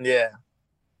warning? Yeah.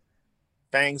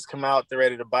 Fangs come out, they're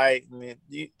ready to bite. I mean,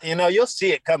 you'll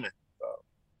see it coming. So.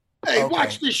 Hey,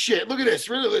 watch this shit. Look at this.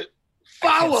 Really,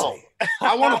 follow.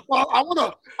 I want to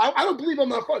follow. I don't believe I'm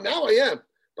not following. Now I am.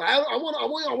 But I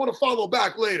want to follow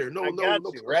back later. No.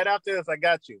 Right after this, I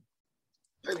got you.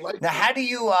 Now, how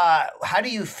do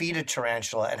you feed a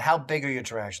tarantula, and how big are your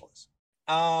tarantulas?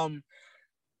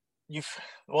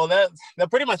 well, they'll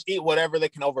pretty much eat whatever they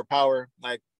can overpower,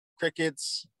 like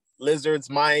crickets, lizards,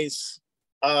 mice,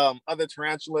 other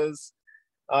tarantulas.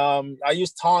 I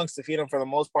use tongs to feed them for the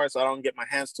most part, so I don't get my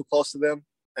hands too close to them.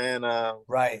 And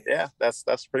right, yeah, that's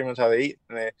pretty much how they eat.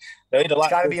 And they eat a lot.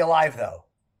 It's got to be alive though.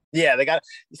 Yeah, they got.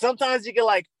 Sometimes you can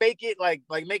like fake it, like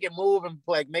make it move and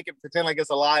like make it pretend like it's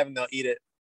alive, and they'll eat it.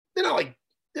 They're not like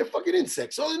they're fucking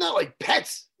insects, so they're not like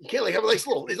pets. You can't like have a nice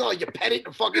little. It's not like you pet it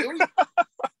and fucking. What are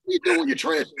you doing with your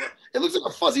tarantula? It looks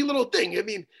like a fuzzy little thing. I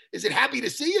mean, is it happy to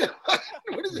see you?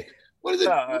 What is it? What is it?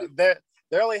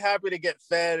 They're only happy to get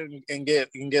fed and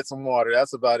get some water.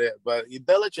 That's about it. But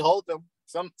they'll let you hold them.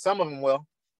 Some of them will.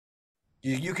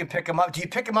 You can pick him up. Do you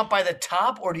pick him up by the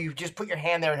top, or do you just put your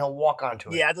hand there and he'll walk onto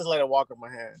it? Yeah, I just let it walk on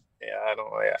my hand. Yeah, I don't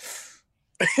know. Yeah.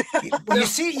 Well, you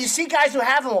see guys who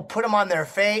have them will put them on their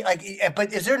face.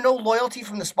 But is there no loyalty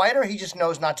from the spider? He just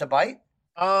knows not to bite.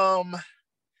 No,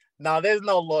 there's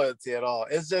no loyalty at all.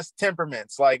 It's just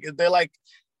temperaments. Like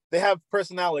they have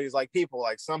personalities like people.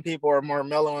 Like some people are more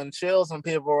mellow and chill. Some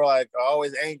people are like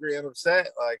always angry and upset.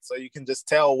 Like, so you can just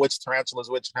tell which tarantula is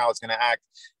which and how it's going to act.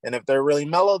 And if they're really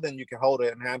mellow, then you can hold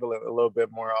it and handle it a little bit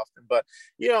more often. But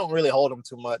you don't really hold them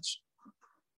too much.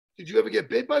 Did you ever get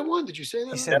bit by one? Did you say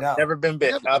that? He said no. Never been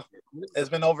bit. It's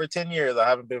been over 10 years. I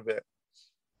haven't been bit.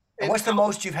 And what's the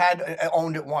most you've had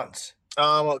owned at once?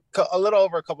 A little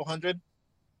over a couple hundred.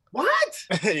 What?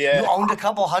 Yeah. You owned a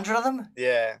couple hundred of them?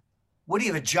 Yeah. What do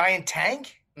you have, a giant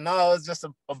tank? No, it's just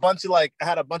a bunch of I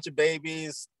had a bunch of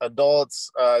babies,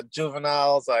 adults,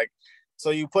 juveniles, so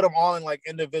you put them all in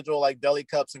individual deli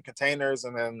cups and containers,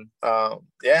 and then I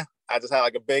just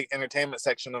had a big entertainment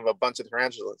section of a bunch of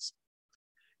tarantulas.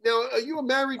 Now, are you a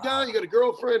married guy? You got a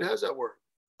girlfriend? How's that work?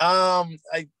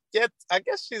 I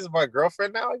guess she's my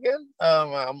girlfriend now again.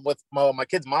 I'm with my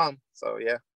kid's mom, so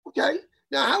yeah. Okay.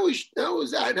 Now, how is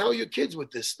that? And how are your kids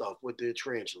with this stuff, with the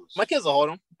tarantulas? My kids will hold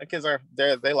them. My kids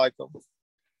they like them.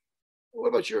 What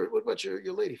about your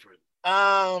lady friend?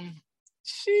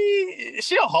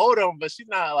 She'll hold them, but she's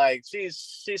not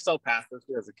she's so passive.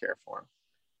 She doesn't care for them.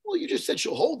 Well, you just said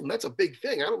she'll hold them. That's a big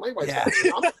thing. I don't mind. Yeah.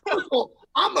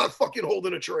 I'm not fucking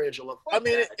holding a tarantula. I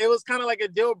mean, it was kind of like a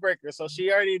deal breaker. So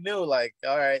she already knew, all right,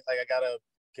 I gotta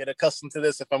get accustomed to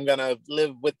this if I'm gonna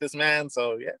live with this man.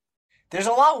 So yeah. There's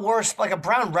a lot worse, like a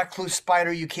brown recluse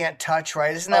spider you can't touch,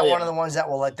 right? Isn't that one of the ones that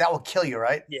will kill you,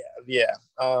 right? Yeah.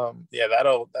 That'll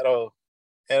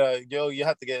you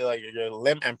have to get your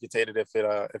limb amputated if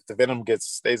the venom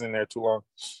stays in there too long.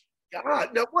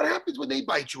 God, now what happens when they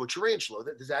bite you? A tarantula?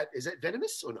 Is that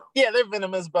venomous or no? Yeah, they're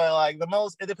venomous, but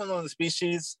it depends on the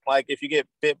species. Like if you get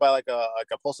bit by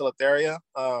a Poecilotheria,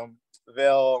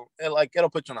 it'll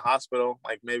put you in the hospital,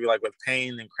 maybe with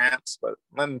pain and cramps, but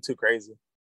nothing too crazy.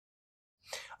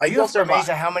 Are you amazed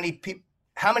at how many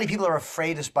people are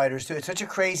afraid of spiders too? It's such a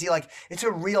crazy, it's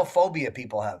a real phobia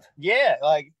people have. Yeah,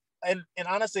 and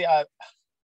honestly,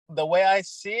 the way I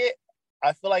see it,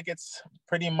 I feel like it's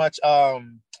pretty much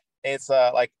it's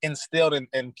instilled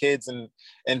in kids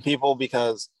and people,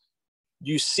 because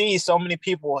you see so many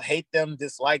people hate them,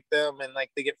 dislike them, and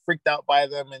they get freaked out by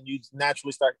them, and you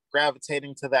naturally start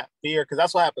gravitating to that fear, because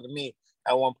that's what happened to me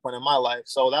at one point in my life.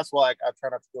 So that's why I try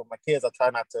not to do with my kids. I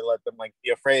try not to let them be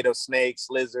afraid of snakes,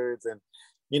 lizards, and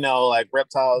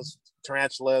reptiles,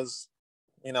 tarantulas,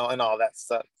 and all that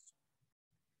stuff.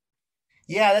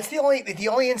 Yeah, that's the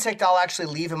only insect I'll actually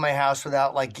leave in my house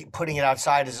without putting it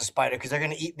outside is a spider, because they're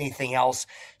going to eat anything else.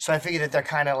 So I figure that they're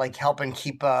kind of helping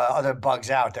keep other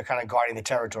bugs out. They're kind of guarding the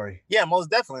territory. Yeah,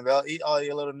 most definitely. They'll eat all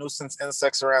your little nuisance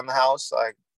insects around the house.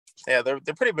 They're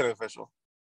pretty beneficial.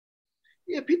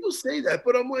 Yeah, people say that,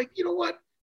 but I'm like, you know what?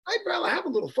 I'd rather have a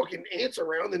little fucking ants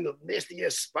around than the nasty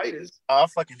ass spiders. Oh, I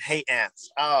fucking hate ants.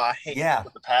 Oh, I hate them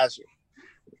with the passion.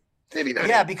 Maybe not.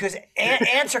 Yeah, because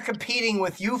ants are competing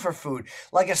with you for food.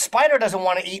 Like a spider doesn't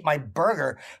want to eat my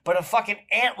burger, but a fucking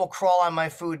ant will crawl on my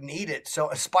food and eat it.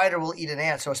 So a spider will eat an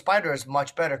ant. So a spider is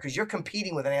much better because you're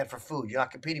competing with an ant for food. You're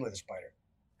not competing with a spider.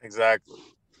 Exactly.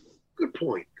 Good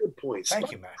point.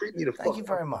 Thank you, man. Thank you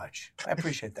very much. I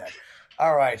appreciate that.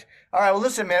 All right. Well,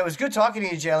 listen, man, it was good talking to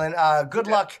you, Jalen. Good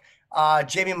luck.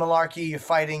 Jamie Malarkey, you're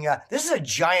fighting. This is a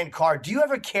giant card. Do you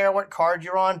ever care what card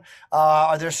you're on?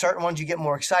 Are there certain ones you get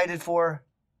more excited for?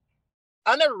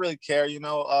 I never really care,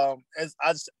 as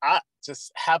I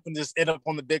just happen to just end up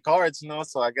on the big cards,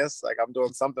 so I guess I'm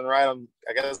doing something right.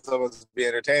 I guess I must be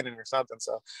entertaining or something.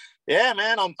 So yeah,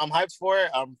 man, I'm hyped for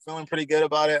it. I'm feeling pretty good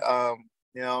about it.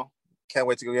 Can't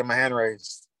wait to go get my hand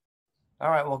raised. All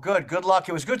right, well, good. Good luck.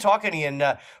 It was good talking to you,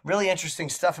 and really interesting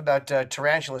stuff about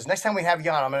tarantulas. Next time we have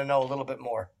you on, I'm going to know a little bit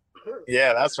more.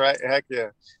 Yeah, that's right. Heck yeah.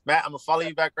 Matt, I'm going to follow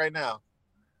you back right now.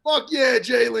 Fuck yeah,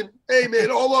 Jalen. Hey, man,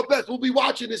 all our best. We'll be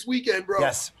watching this weekend, bro.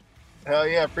 Yes. Hell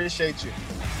yeah, appreciate you.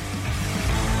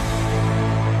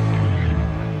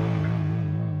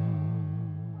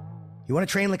 You want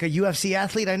to train like a UFC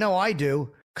athlete? I know I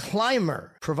do.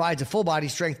 Climber provides a full body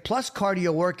strength plus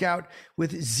cardio workout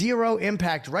with zero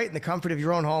impact right in the comfort of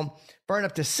your own home. Burn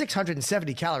up to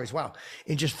 670 calories. Wow.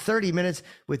 In just 30 minutes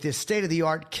with this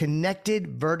state-of-the-art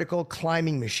connected vertical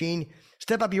climbing machine.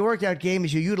 Step up your workout game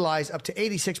as you utilize up to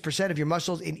 86% of your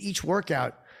muscles in each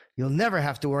workout. You'll never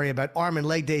have to worry about arm and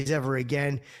leg days ever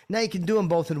again. Now you can do them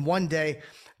both in one day.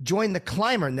 Join the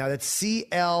Climber. Now that's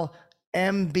CLMBR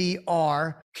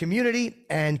community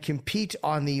and compete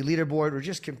on the leaderboard, or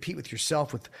just compete with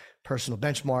yourself with personal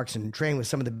benchmarks and train with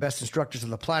some of the best instructors on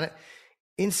the planet.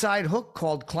 Inside hook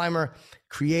called Climber,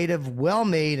 creative,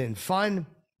 well-made, and fun.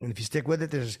 And if you stick with it,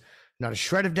 there's not a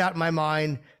shred of doubt in my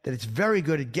mind that it's very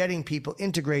good at getting people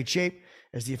into great shape.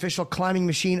 As the official climbing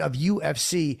machine of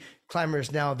UFC, Climber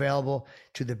is now available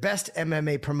to the best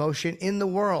MMA promotion in the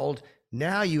world.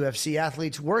 Now UFC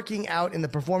athletes working out in the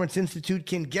Performance Institute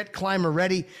can get Climber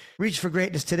ready. Reach for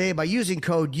greatness today by using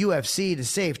code UFC to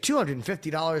save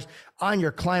 $250 on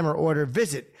your Climber order.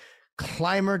 Visit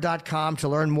climber.com to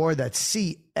learn more. That's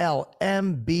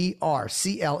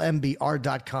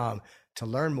CLMBR.com to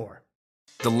learn more.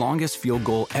 The longest field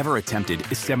goal ever attempted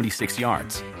is 76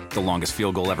 yards. The longest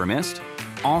field goal ever missed?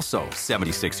 Also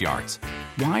 76 yards.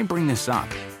 Why bring this up?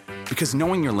 Because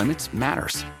knowing your limits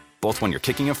matters, both when you're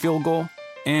kicking a field goal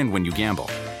and when you gamble.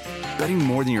 Betting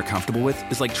more than you're comfortable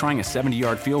with is like trying a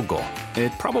 70-yard field goal.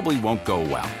 It probably won't go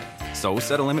well. So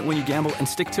set a limit when you gamble and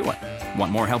stick to it.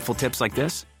 Want more helpful tips like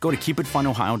this? Go to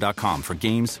keepitfunohio.com for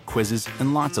games, quizzes,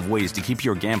 and lots of ways to keep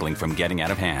your gambling from getting out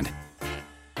of hand.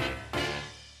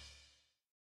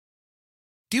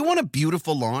 Do you want a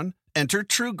beautiful lawn? Enter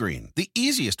TruGreen, the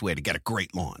easiest way to get a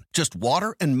great lawn. Just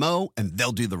water and mow, and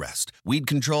they'll do the rest. Weed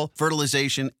control,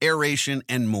 fertilization, aeration,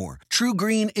 and more.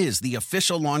 TruGreen is the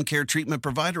official lawn care treatment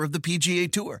provider of the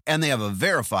PGA Tour, and they have a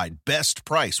verified best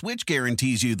price, which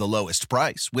guarantees you the lowest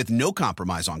price with no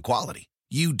compromise on quality.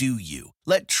 You do you.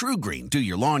 Let TruGreen do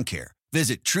your lawn care.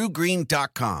 Visit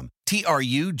TruGreen.com,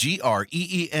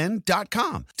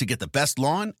 TruGreen.com, to get the best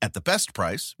lawn at the best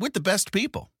price with the best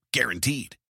people.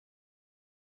 Guaranteed.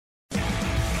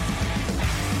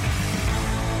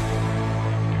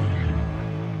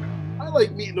 I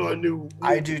like meeting our new.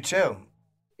 I do too.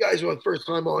 Guys who are the first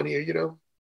time on here, you know.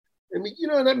 And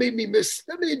that made me miss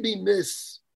the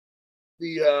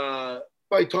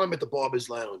my time at the Barber's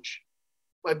Lounge.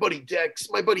 My buddy Dex,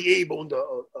 my buddy Abe owned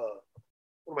one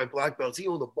of my black belts. He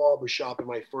owned a barber shop in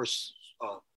my first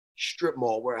strip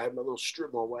mall, where I had my little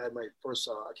strip mall where I had my first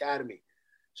academy.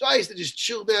 So I used to just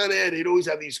chill down there. They'd always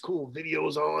have these cool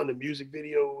videos on, the music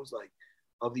videos, like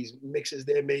of these mixes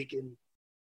they're making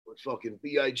with fucking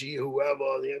B.I.G.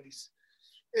 whoever. They have these,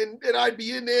 and I'd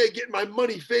be in there getting my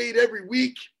money fade every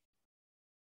week.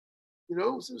 You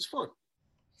know, so it was fun.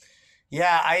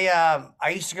 Yeah, I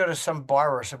used to go to some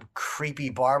barber, some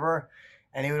creepy barber,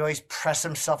 and he would always press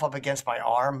himself up against my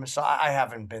arm. So I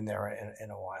haven't been there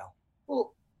in a while.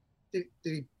 Well, did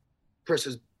he press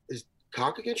his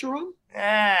cock against your arm?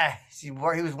 He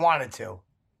was wanted to.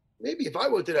 Maybe if I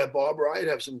went to that barber, I'd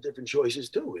have some different choices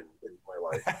too in my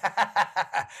life.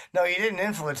 No, he didn't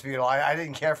influence me at all. I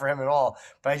didn't care for him at all,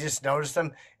 but I just noticed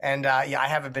him. And yeah, I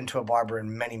haven't been to a barber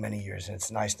in many, many years, and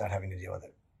it's nice not having to deal with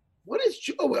it. What is?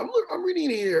 Oh, I'm reading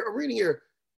here.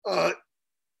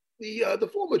 The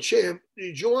former champ,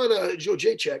 Joanna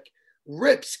Jacek,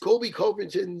 rips Colby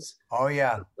Covington's. Oh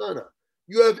yeah. Katana.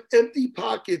 You have empty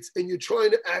pockets, and you're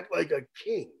trying to act like a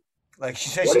king. Like she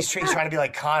says, he's trying to be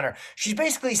like Conor. She's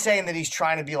basically saying that he's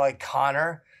trying to be like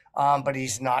Conor, but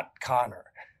he's not Conor.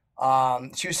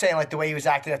 She was saying like the way he was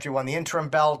acting after he won the interim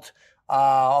belt,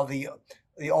 all the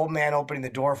old man opening the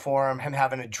door for him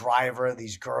having a driver,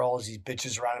 these girls, these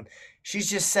bitches around him.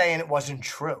 She's just saying it wasn't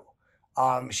true.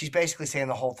 She's basically saying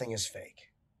the whole thing is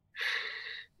fake.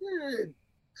 I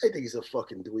think he's a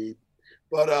fucking dweeb.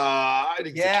 But I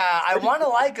think I want to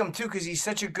like him too because he's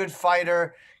such a good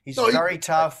fighter. He's very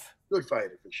tough. Good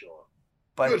fighter for sure.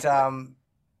 But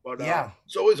yeah.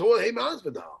 So is Jorge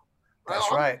Masvidal. That's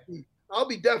right. I'll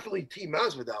be definitely Team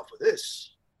Masvidal for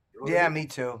this. You know I mean?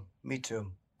 Me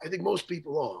too. I think most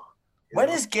people are. When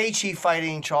is Gaethje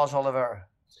fighting Charles Oliveira?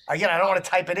 Again, I don't want to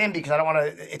type it in because I don't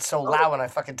want to. It's so loud when I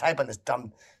fucking type on this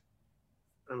dumb.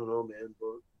 I don't know, man.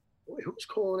 But wait, who's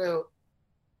calling out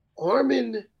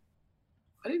Armin?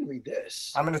 I didn't read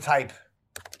this. I'm going to type.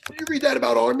 Did you read that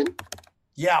about Armin?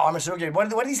 Yeah, Armin Silvergate. What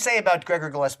did he say about Gregor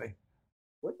Gillespie?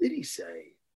 What did he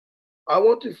say? I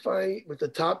want to fight with the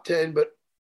top 10, but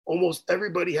almost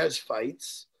everybody has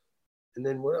fights. And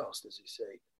then what else does he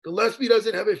say? Gillespie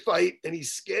doesn't have a fight, and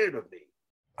he's scared of me.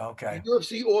 Okay. The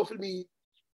UFC offered me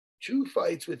 2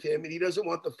 fights with him, and he doesn't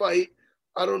want the fight.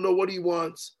 I don't know what he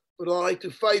wants, but I like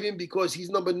to fight him because he's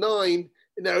number 9,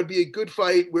 and that would be a good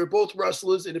fight. We're both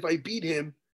wrestlers, and if I beat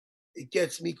him, it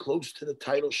gets me close to the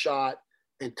title shot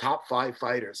and top 5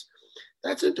 fighters.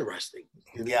 That's interesting.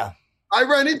 Yeah. I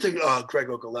ran into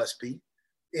Gregor Gillespie,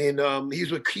 and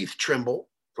he's with Keith Trimble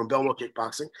from Belmont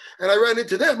Kickboxing, and I ran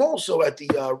into them also at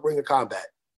the Ring of Combat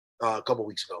a couple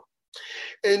weeks ago.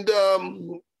 And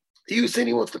he was saying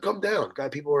he wants to come down.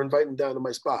 People are inviting him down to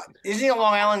my spot. Isn't he a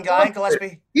Long Island guy,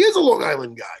 Gillespie? He is a Long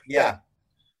Island guy. Yeah.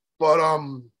 But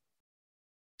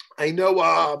I know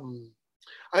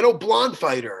blonde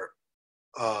fighter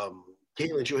Caitlin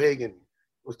Johagan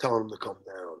was telling him to come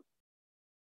down.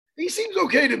 He seems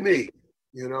okay to me,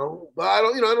 but I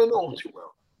don't know him too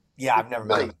well. Yeah, I've never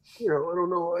met him. I don't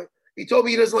know. He told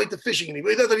me he doesn't like the fishing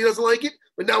anymore. He doesn't like it,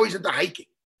 but now he's into hiking.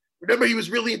 Remember, he was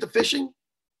really into fishing.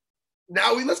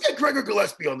 Now let's get Gregor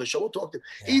Gillespie on the show. We'll talk to him.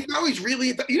 Yeah. He's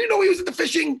really into. You didn't know he was into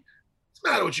fishing? What's the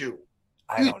matter with you?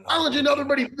 I don't know. Challenging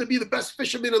everybody to be the best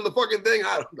fisherman on the fucking thing.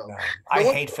 I don't know. No. I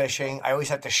hate fishing. I always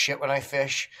have to shit when I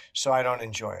fish, so I don't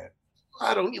enjoy it.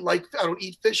 I don't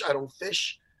eat fish. I don't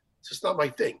fish. It's just not my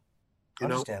thing.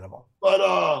 Understandable.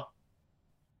 But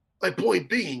my point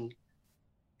being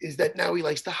is that now he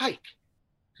likes to hike.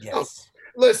 Yes. Oh,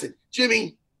 listen,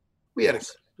 Jimmy, we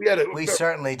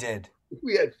certainly did.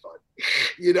 We had fun.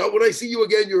 When I see you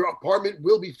again, your apartment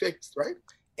will be fixed, right?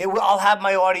 I'll have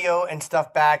my audio and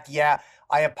stuff back. Yeah.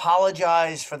 I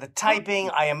apologize for the typing.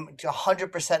 I am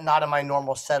 100% not in my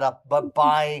normal setup, but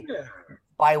by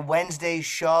Wednesday's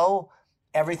show,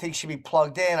 everything should be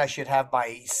plugged in. I should have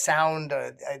my sound,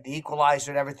 the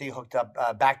equalizer and everything hooked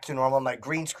up back to normal, my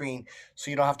green screen, so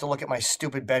you don't have to look at my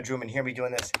stupid bedroom and hear me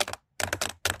doing this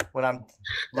when I'm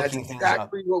looking things up. That's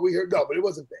exactly what we heard. No, but it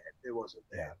wasn't bad. It wasn't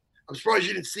bad. Yeah. I'm surprised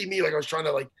you didn't see me like I was trying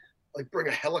to like bring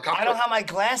a helicopter. I don't have my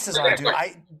glasses on, dude.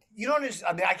 You don't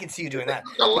understand. I mean, I can see you doing that.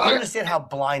 You don't understand how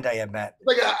blind I am, Matt.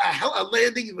 Like a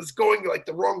landing, it was going like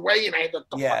the wrong way, and I had the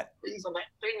things on that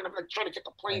thing, and I'm like trying to get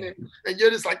the plane in, and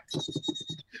you're just like.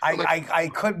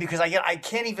 I could because I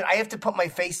can't even. I have to put my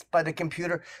face by the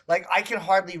computer. Like I can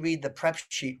hardly read the prep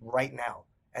sheet right now,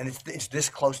 and it's this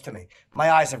close to me.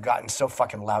 My eyes have gotten so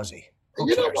fucking lousy.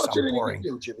 You're not watching anything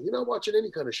new, Jimmy. You're not watching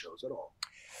any kind of shows at all.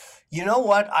 You know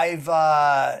what? I've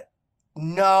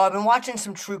been watching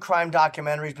some true crime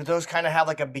documentaries, but those kind of have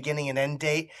like a beginning and end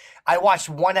date. I watched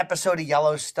one episode of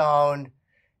Yellowstone.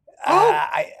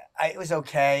 It was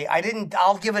okay.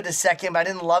 I'll give it a second, but I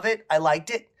didn't love it. I liked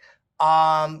it.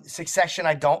 Succession,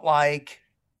 I don't like.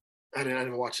 I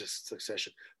didn't watch this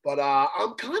Succession, but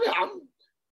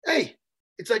hey,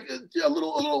 it's like a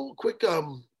little quick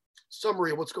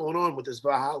summary of what's going on with this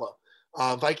Valhalla.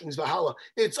 Vikings Valhalla.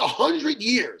 It's 100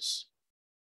 years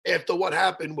after what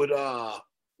happened with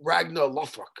Ragnar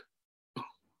Lothbrok,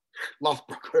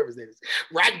 whatever his name is.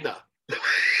 Ragnar.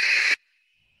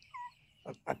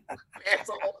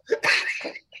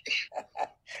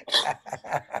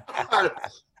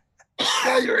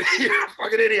 You're a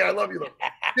fucking idiot. I love you though.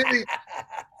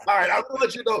 All right, I'm gonna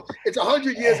let you know. It's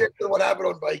 100 years after what happened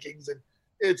on Vikings, and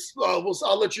it's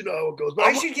I'll let you know how it goes. But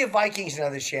I should give Vikings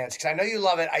another chance because I know you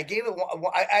love it. I gave it.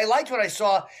 I liked what I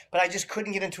saw, but I just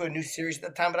couldn't get into a new series at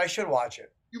the time. But I should watch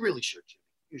it. You really should, Jimmy.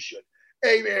 You should.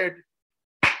 Hey man,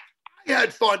 I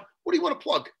had fun. What do you want to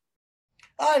plug?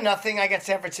 Nothing. I got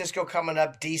San Francisco coming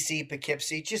up, DC,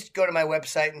 Poughkeepsie. Just go to my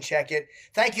website and check it.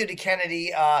 Thank you to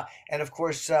Kennedy, and of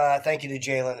course, thank you to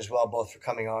Jalen as well, both for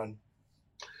coming on.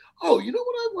 Oh, you know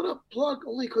what I want to plug?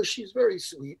 Only because she's very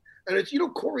sweet. And it's,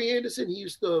 Corey Anderson, he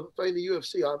used to fight in the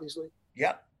UFC, obviously.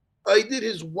 Yep. I did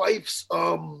his wife's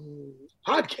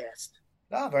podcast.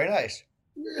 Oh, very nice.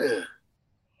 Yeah.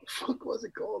 What the fuck was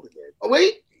it called again? Oh,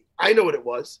 wait. I know what it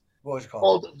was. What was it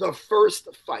called? The First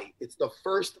Fight. It's The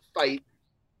First Fight.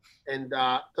 And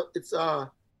it's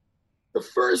The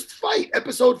First Fight,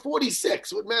 episode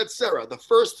 46 with Matt Serra, The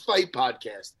First Fight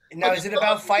podcast. Now, is it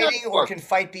about fighting or can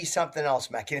fight be something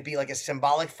else, Matt? Can it be like a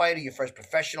symbolic fight or your first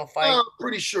professional fight? I'm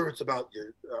pretty sure it's about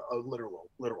a literal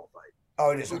fight.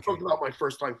 Oh, it is. We talked about my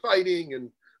first time fighting,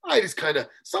 and I just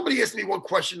somebody asked me one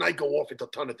question, I go off into a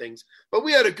ton of things, but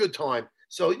we had a good time.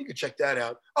 So you can check that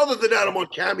out. Other than that, I'm on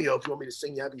Cameo if you want me to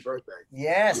sing you happy birthday.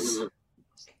 Yes.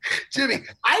 Jimmy,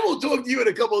 I will talk to you in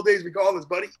a couple of days regardless,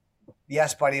 buddy.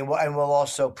 Yes, buddy, and we'll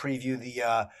also preview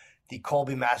the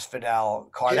Colby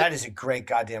Masvidal card. Yeah. That is a great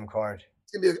goddamn card.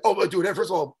 Dude, first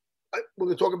of all, we're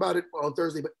going to talk about it on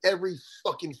Thursday, but every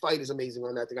fucking fight is amazing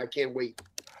on that thing. I can't wait.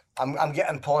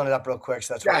 I'm pulling it up real quick,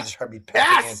 so that's why I just heard me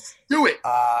pecking in. Do it.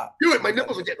 Do it. My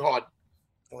nipples are getting hard.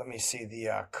 Let me see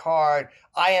the card.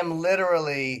 I am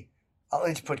literally,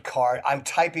 let's put card. I'm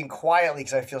typing quietly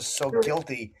because I feel so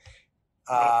guilty.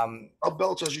 I'll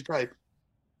belch as you type.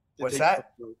 What's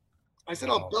that? I said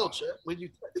I'll belch when you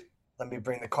type. Let me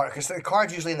bring the card, because the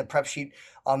card's usually in the prep sheet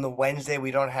on the Wednesday. We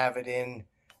don't have it in.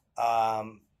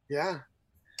 Yeah.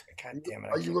 God damn it.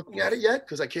 Are you looking at it yet?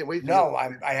 Because I can't wait for you. No,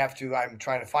 I have to. I'm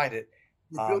trying to find it.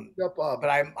 But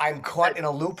I'm caught in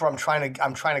a loop where I'm trying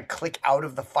to click out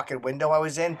of the fucking window I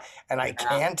was in, and I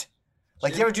can't.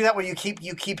 Like, you ever do that where you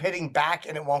keep hitting back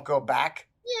and it won't go back?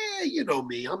 Yeah, you know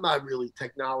me. I'm not really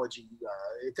technology.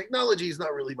 Technology is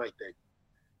not really my thing.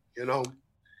 You know.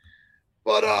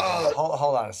 But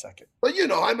hold on a second. But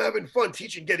I'm having fun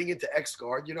teaching, getting into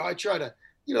XGuard. I try to,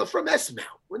 from S-Mount.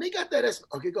 When they got that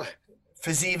okay, go ahead.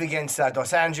 Fiziev against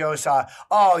Dos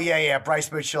Anjos.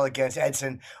 Bryce Mitchell against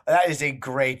Edson. That is a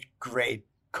great, great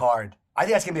card. I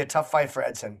think that's gonna be a tough fight for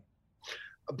Edson.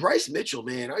 Bryce Mitchell,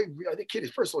 man, I think kid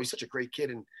is, first of all, he's such a great kid,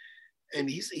 and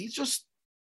he's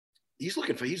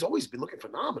always been looking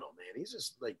phenomenal, man. He's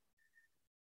just like,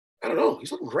 I don't know,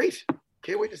 he's looking great.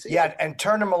 Can't wait to see. Yeah, and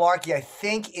Turner Malarkey, I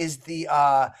think, is the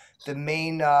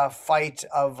main fight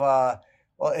of.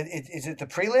 Is it the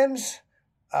prelims?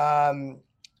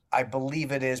 I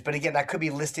believe it is, but again, that could be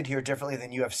listed here differently than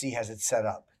UFC has it set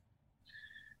up.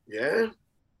 Yeah,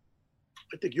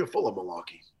 I think you're full of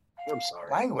malarkey. I'm sorry.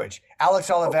 Language.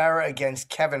 Alex Oliveira against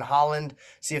Kevin Holland.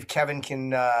 See if Kevin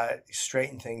can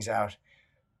straighten things out.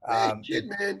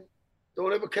 Man,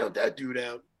 don't ever count that dude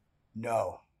out.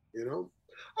 No.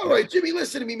 All right, Jimmy,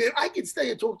 listen to me, man. I can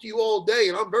stay and talk to you all day,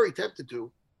 and I'm very tempted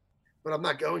to, but I'm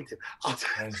not going to.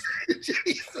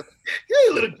 Jimmy,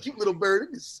 you're a cute little bird.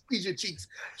 Squeeze your cheeks.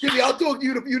 Jimmy, I'll talk to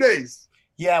you in a few days.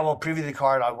 Yeah, we'll preview the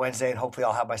card on Wednesday, and hopefully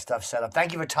I'll have my stuff set up.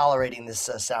 Thank you for tolerating this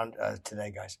sound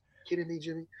today, guys. Kidding me,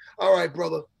 Jimmy? All right,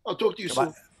 brother. I'll talk to you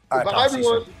soon. All right, bye,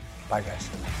 everyone. Bye, guys.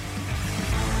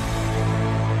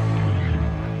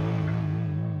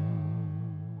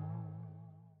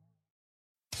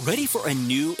 Ready for a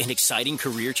new and exciting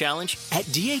career challenge? At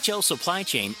DHL Supply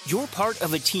Chain, you're part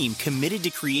of a team committed to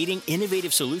creating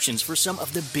innovative solutions for some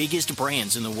of the biggest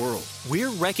brands in the world. We're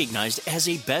recognized as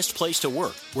a best place to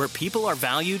work, where people are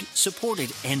valued,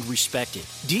 supported, and respected.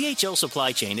 DHL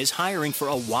Supply Chain is hiring for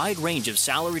a wide range of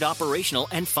salaried operational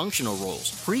and functional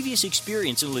roles. Previous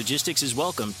experience in logistics is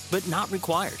welcome, but not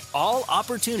required. All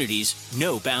opportunities,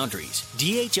 no boundaries.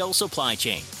 DHL Supply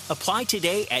Chain. Apply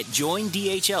today at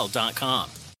joindhl.com.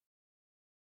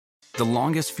 The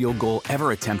longest field goal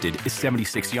ever attempted is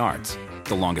 76 yards.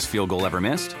 The longest field goal ever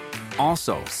missed?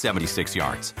 Also 76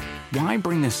 yards. Why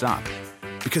bring this up?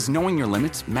 Because knowing your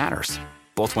limits matters,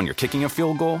 both when you're kicking a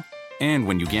field goal and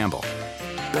when you gamble.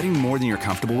 Betting more than you're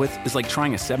comfortable with is like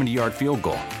trying a 70-yard field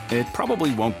goal. It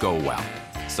probably won't go well.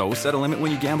 So set a limit when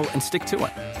you gamble and stick to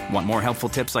it. Want more helpful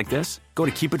tips like this? Go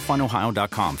to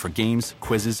keepitfunohio.com for games,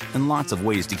 quizzes, and lots of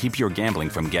ways to keep your gambling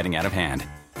from getting out of hand.